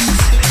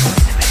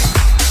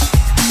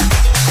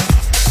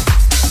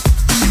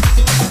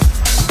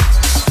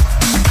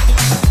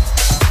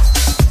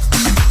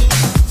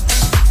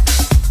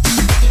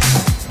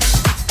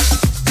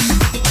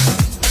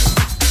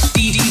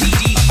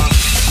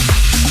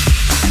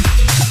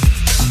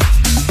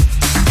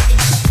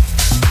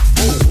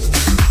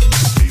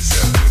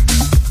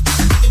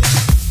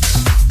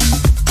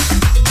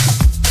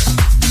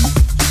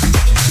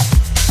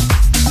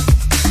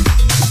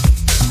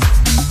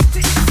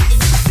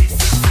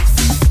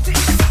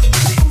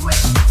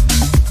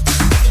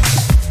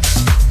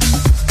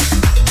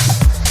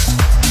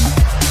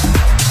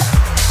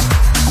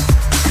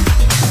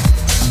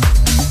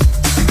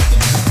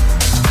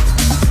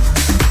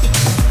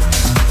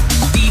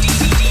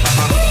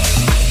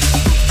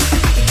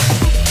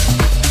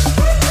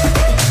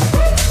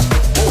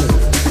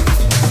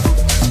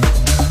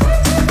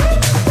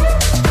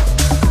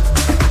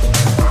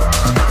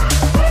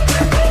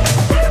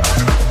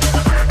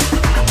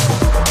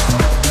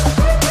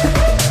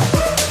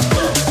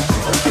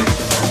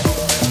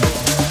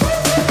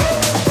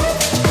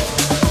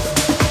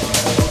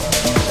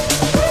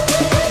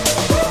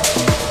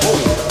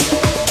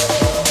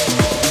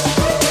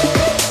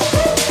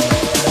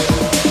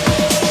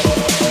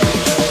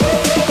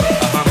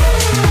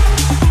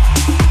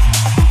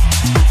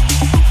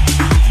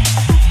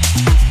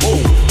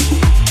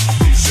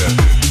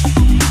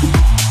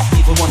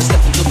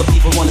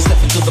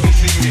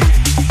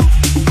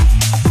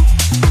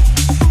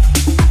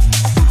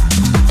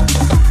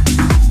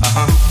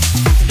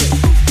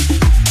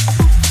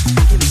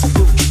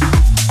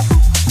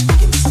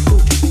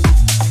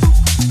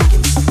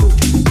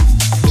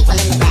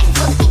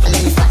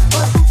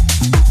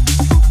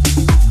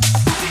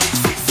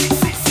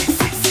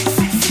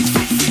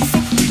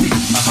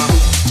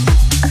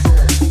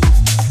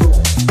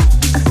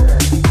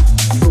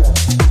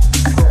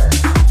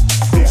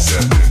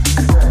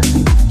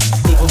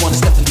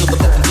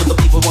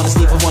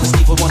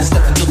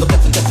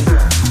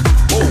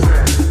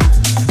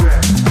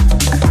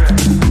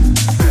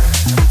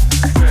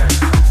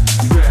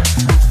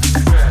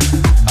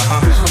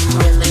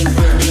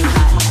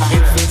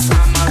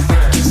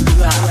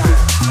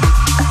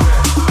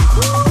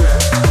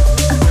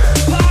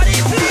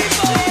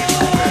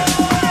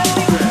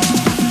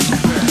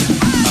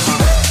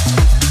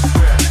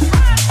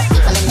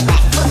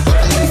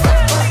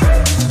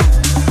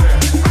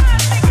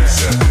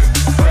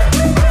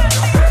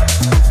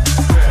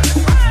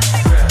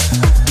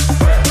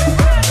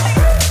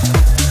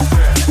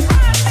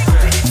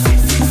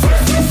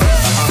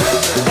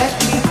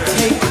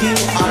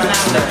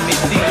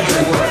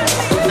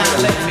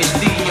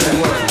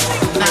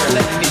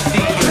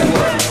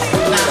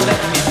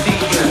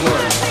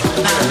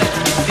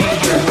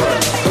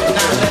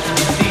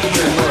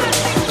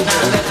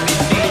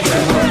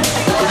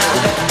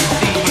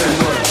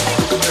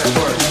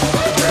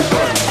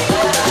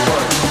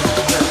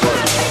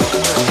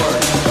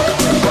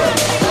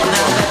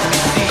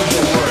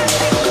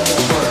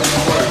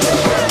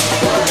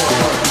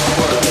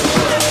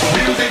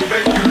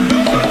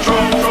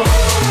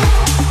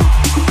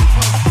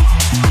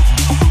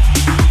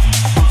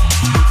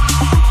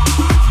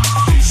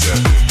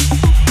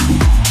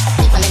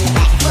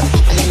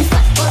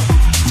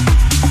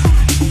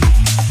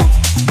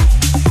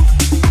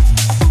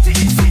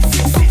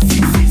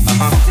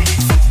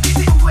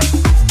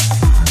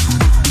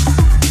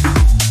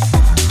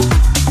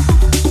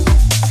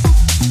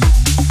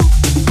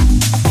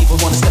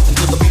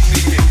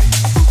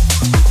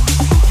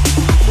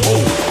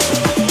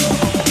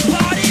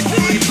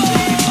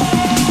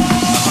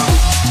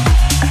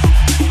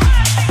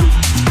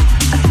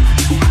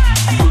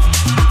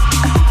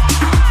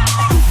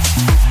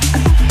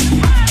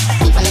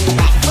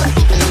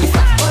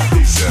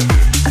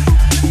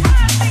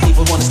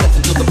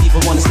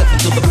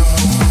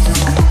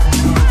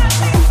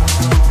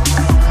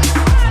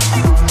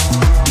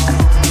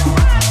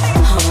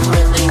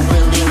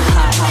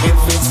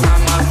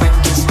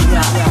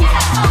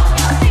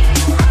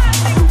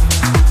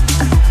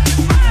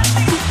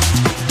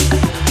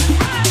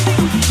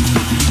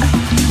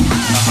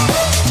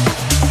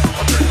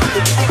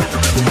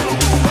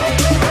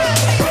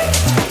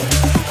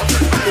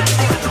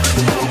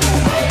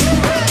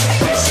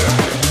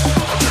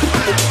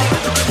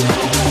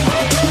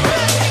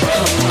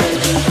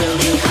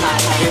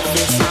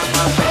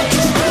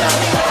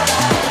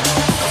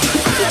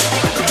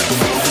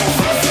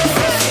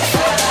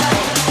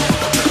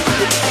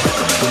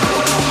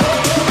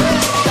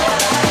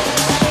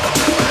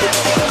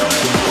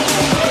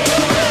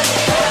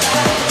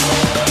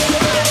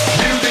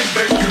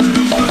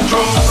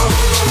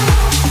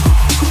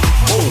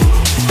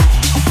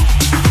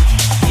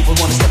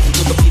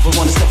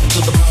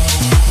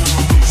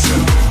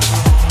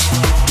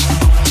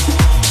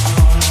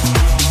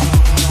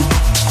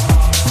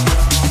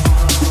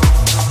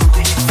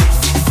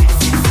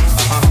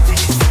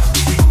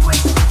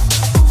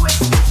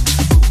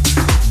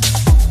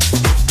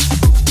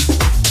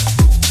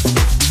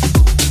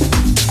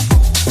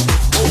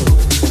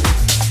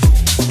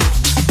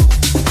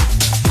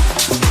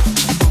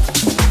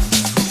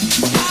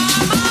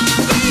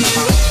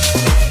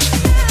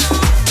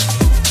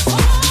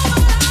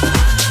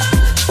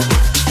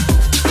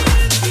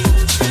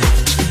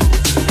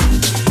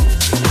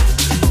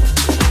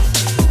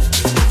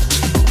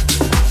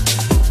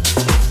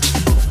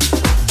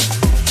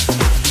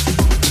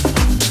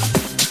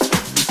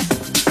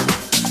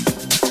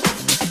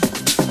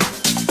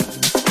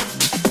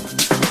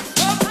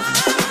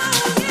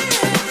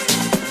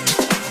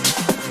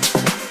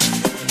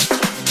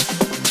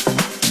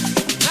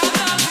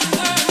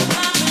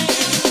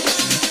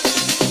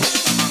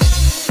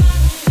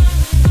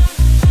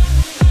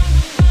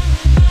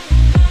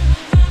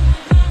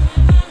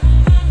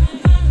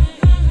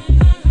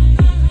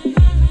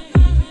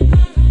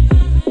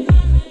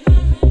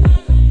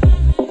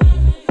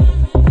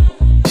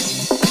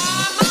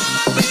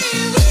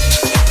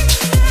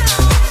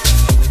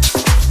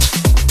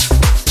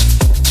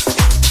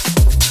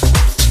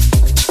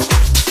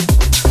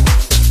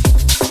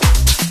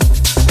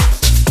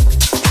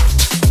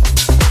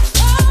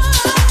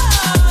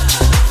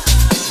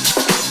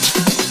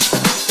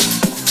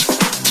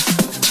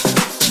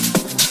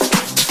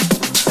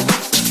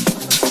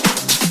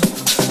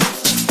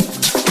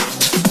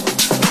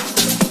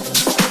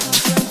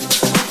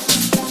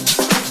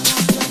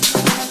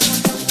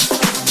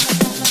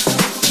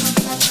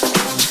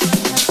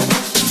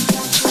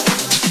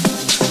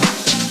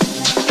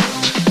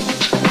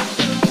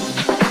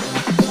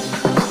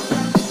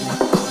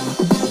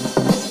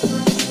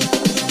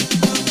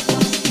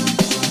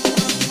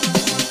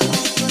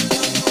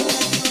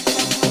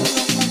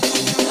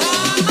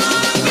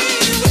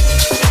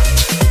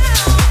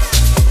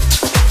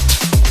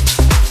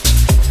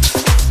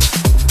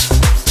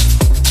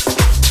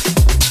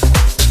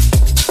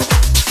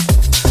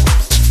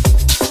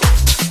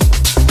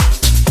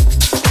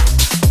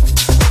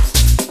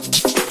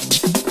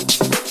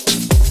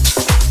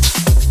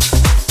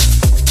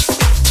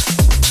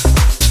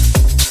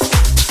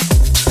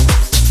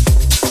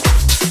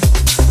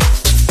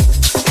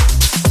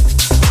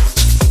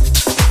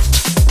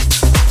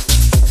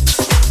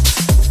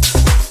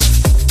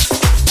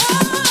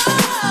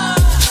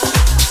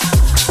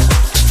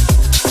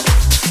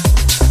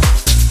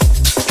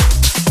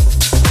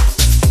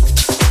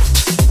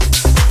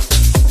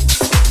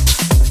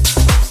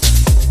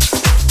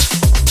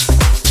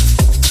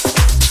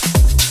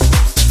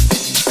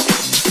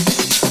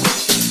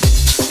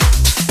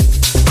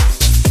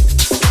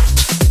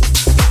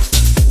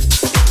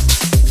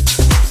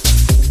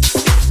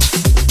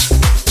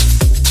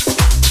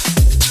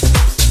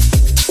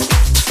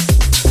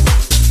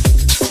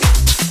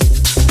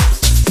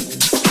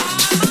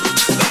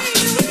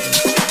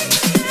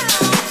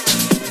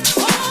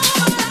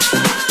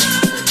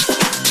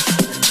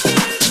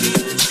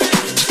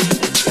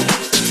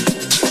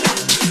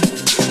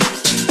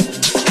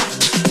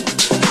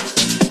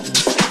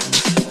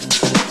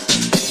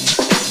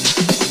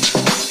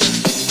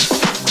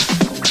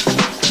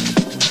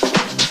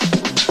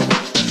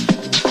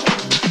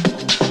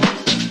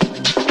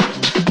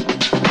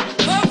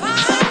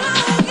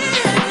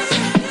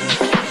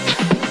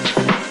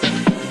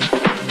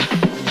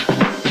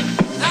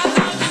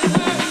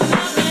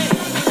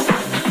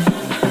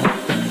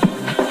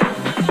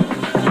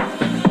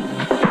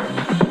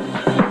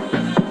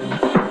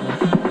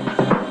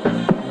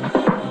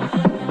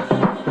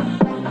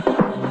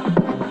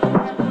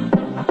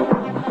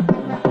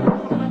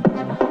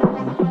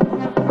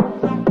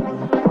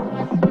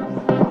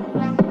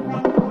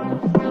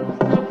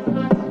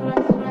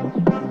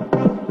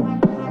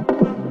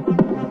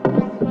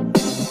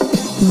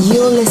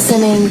 You're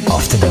listening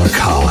After Dark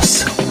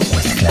House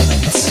with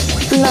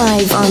Clements.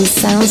 live on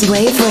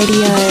Soundswave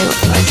Radio.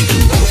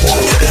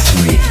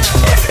 92.3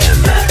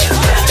 FM.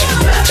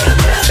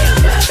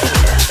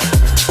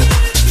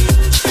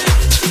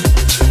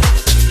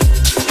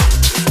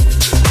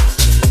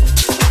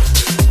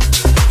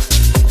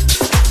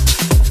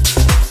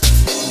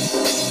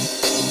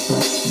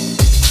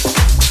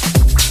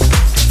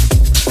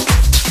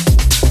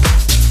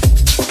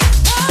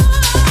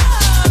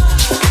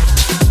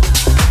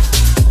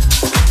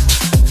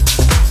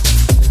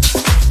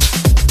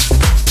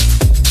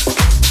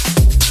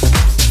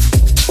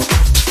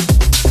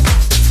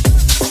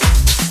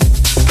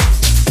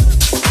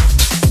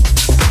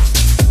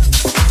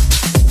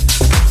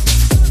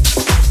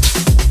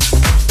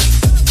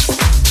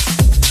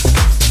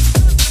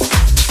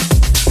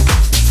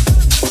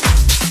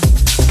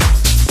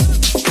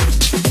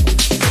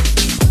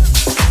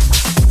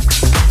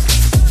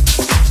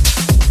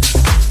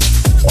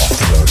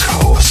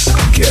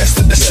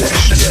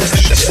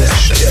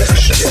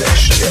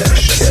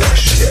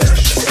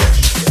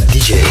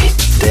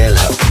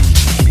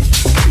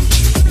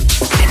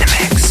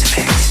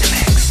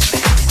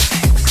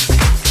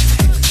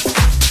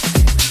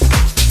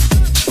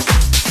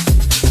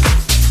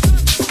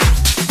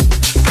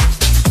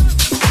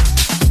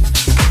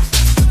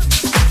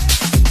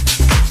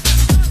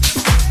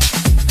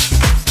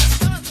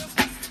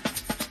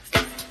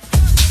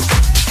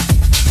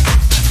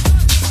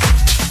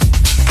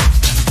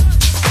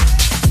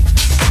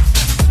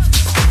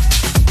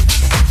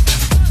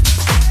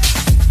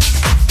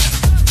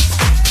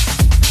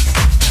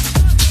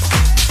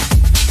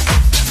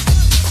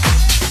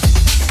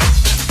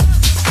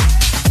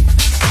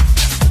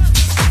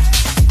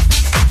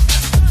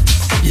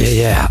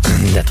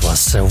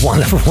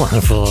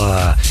 Wonderful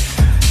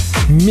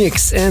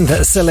mix and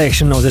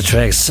selection of the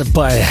tracks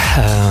by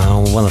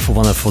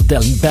wonderful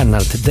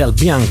Bernard Del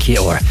Bianchi,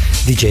 or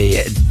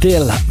DJ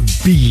Del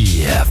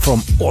B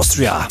from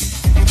Austria.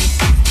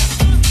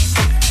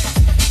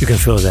 You can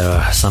feel there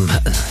are some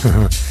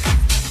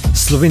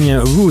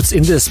Slovenian roots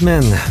in this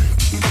man,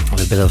 a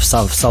little bit of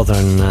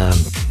southern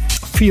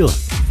feel.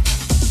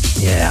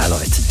 Yeah, I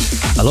love it.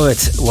 I love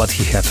it what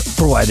he have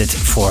provided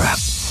for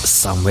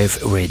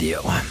Soundwave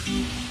Radio.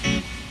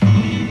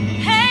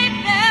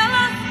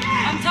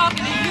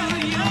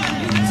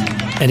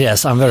 And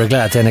yes, I'm very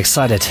glad and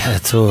excited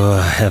to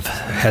have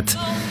had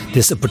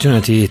this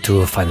opportunity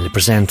to finally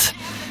present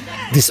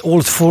this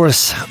old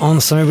force on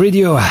Soundwave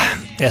Radio.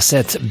 As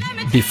said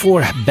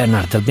before,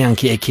 Bernard Del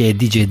Bianchi, aka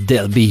DJ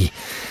Del B.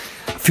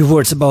 A few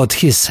words about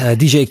his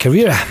DJ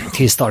career.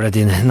 He started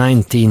in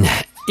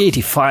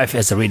 1985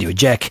 as a radio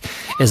jack,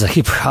 as a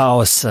hip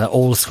house,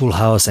 old school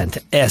house and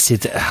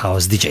acid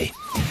house DJ.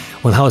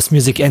 When house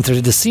music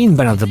entered the scene,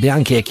 Bernard Del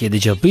Bianchi, aka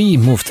DJ B,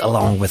 moved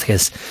along with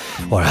this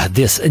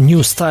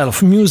new style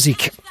of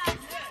music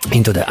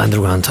into the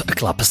underground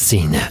club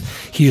scene.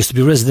 He used to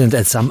be resident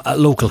at some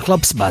local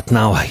clubs, but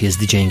now he is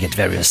DJing at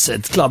various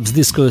clubs,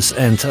 discos,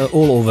 and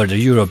all over the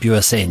Europe,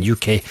 USA, and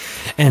UK,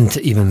 and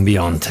even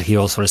beyond. He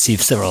also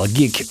received several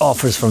gig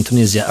offers from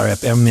Tunisia,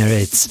 Arab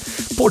Emirates,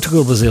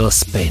 Portugal, Brazil,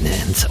 Spain,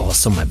 and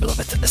also my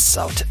beloved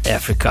South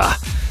Africa.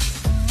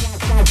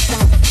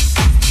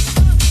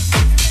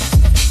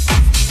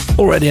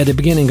 Already at the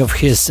beginning of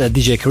his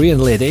DJ career in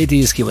the late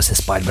 80s, he was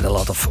inspired by a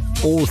lot of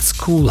old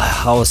school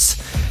house,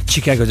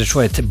 Chicago,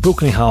 Detroit,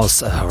 Brooklyn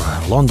house,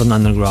 London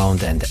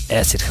underground, and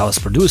acid house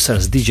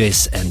producers,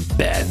 DJs, and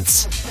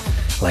bands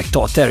like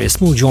Todd Terry,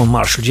 Smooth John,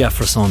 Marshall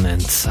Jefferson,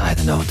 and I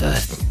don't know, the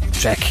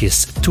track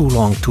is too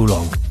long to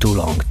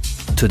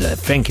the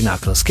Frankie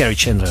Knuckles, Kerry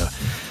Chandler,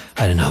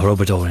 I don't know,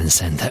 Robert Owens,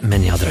 and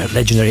many other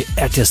legendary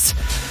artists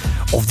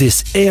of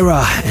this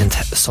era, and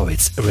so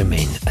it's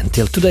remained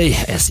until today,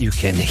 as you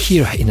can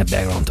hear in the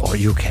background, or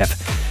you have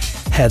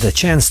had a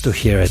chance to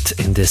hear it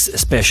in this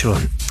special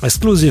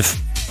exclusive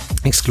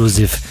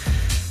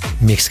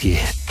mixkey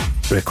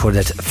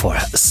recorded for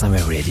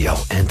Soundwave Radio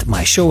and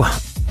my show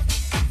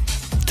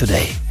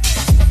today.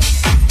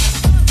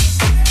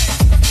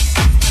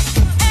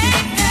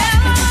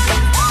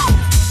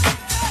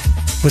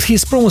 With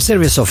his promo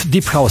series of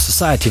Deep House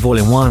Society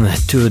Volume 1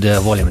 to the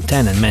Volume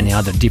 10 and many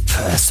other deep,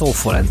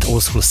 soulful and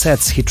old school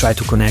sets, he tried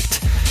to connect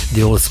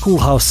the old school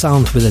house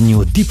sound with a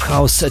new deep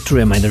house to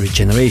remind the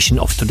generation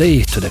of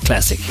today to the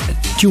classic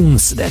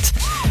tunes that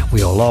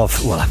we all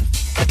love, well,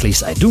 at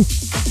least I do.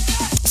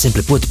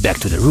 Simply put, back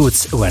to the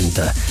roots when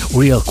the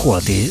real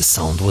quality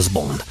sound was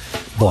born.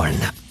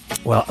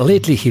 Well,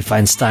 lately he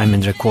finds time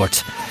and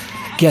records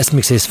guest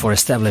mixes for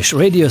established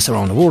radios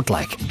around the world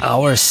like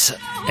ours,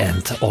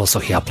 and also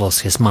he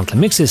uploads his monthly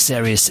mixes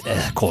series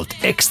called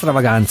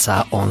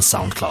Extravaganza on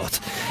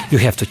SoundCloud. You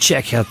have to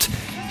check out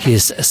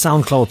his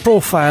SoundCloud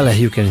profile.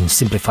 You can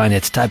simply find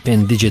it, type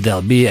in DJ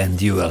Del B,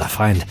 and you will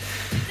find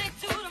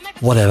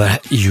whatever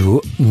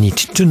you need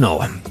to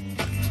know.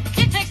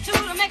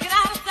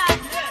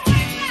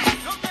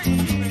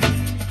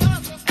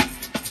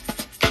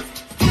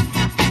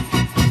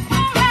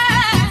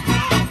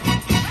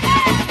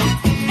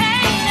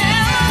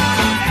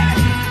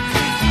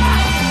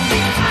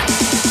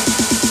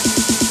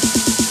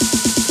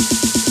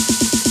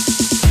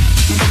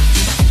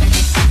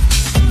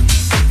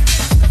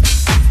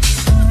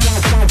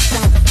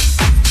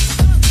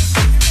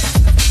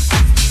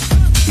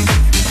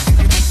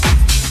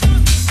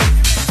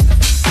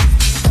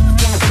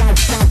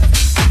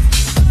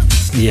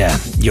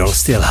 You're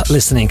still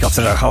listening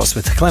After Dark House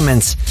with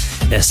Clemens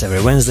as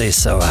every Wednesday,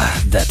 so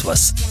that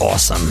was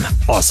awesome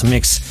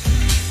mix.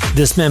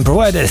 This man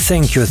provided,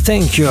 thank you,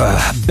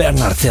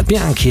 Bernard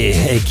Bianchi,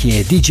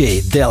 aka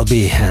DJ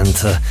Delby, and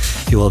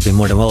you will be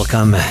more than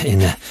welcome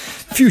in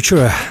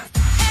future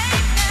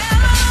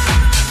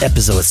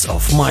episodes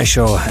of my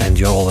show, and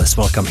you're always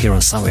welcome here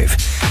on Soundwave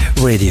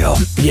Radio.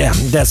 Yeah,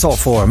 that's all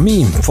for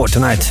me for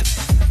tonight.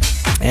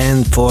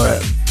 And for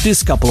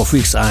this couple of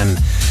weeks I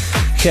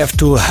have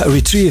to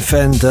retrieve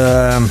and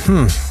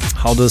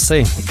how do I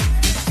say,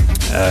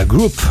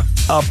 group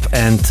up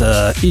and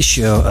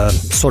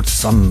sort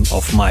some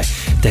of my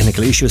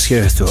technical issues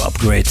here to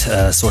upgrade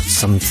sort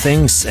some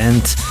things,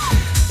 and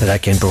that I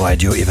can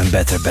provide you even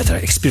better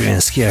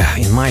experience here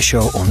in my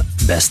show on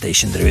best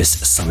station there is,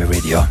 Soundwave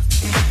Radio.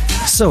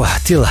 So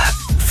till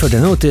further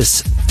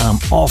notice, I'm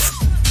off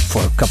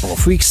for a couple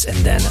of weeks,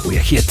 and then we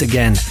are here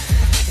again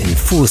in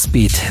full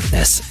speed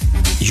as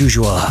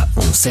usual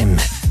on same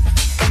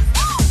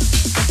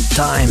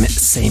time,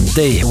 same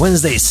day,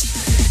 Wednesdays,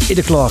 8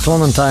 o'clock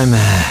London time,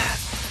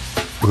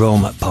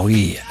 Rome,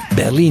 Paris,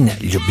 Berlin,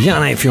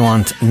 Ljubljana if you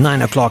want,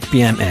 9 o'clock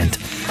p.m. and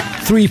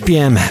 3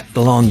 p.m.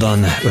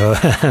 London,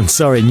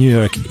 New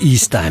York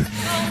East time.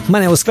 My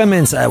name was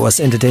Clemens, I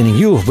was entertaining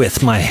you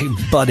with my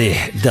buddy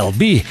Del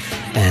B,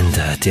 and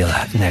till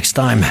next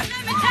time,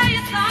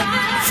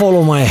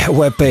 follow my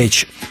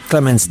webpage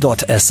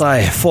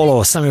clemens.si,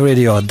 follow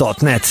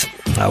samiradio.net.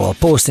 I will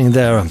posting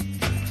there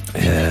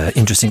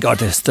interesting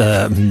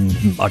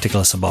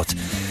articles about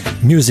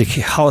music,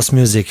 house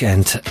music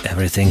and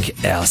everything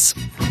else.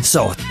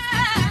 So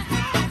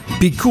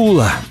be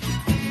cool,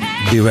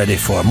 be ready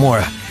for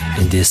more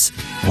in this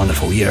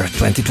wonderful year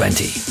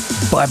 2020.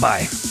 Bye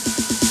bye.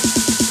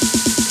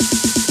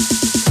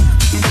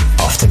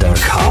 After Dark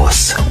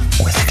House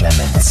with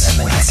Clemens.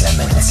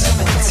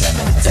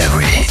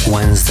 Every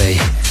Wednesday,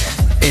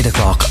 8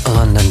 o'clock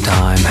London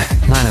time,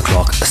 9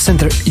 o'clock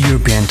Central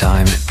European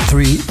time,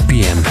 3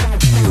 p.m.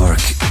 New York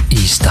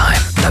East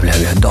time.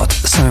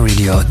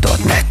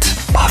 www.soundwaveradio.net.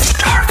 After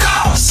Dark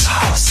House.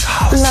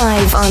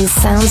 Live on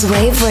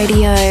Soundswave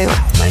Radio.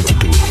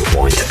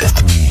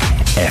 92.3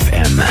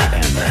 FM.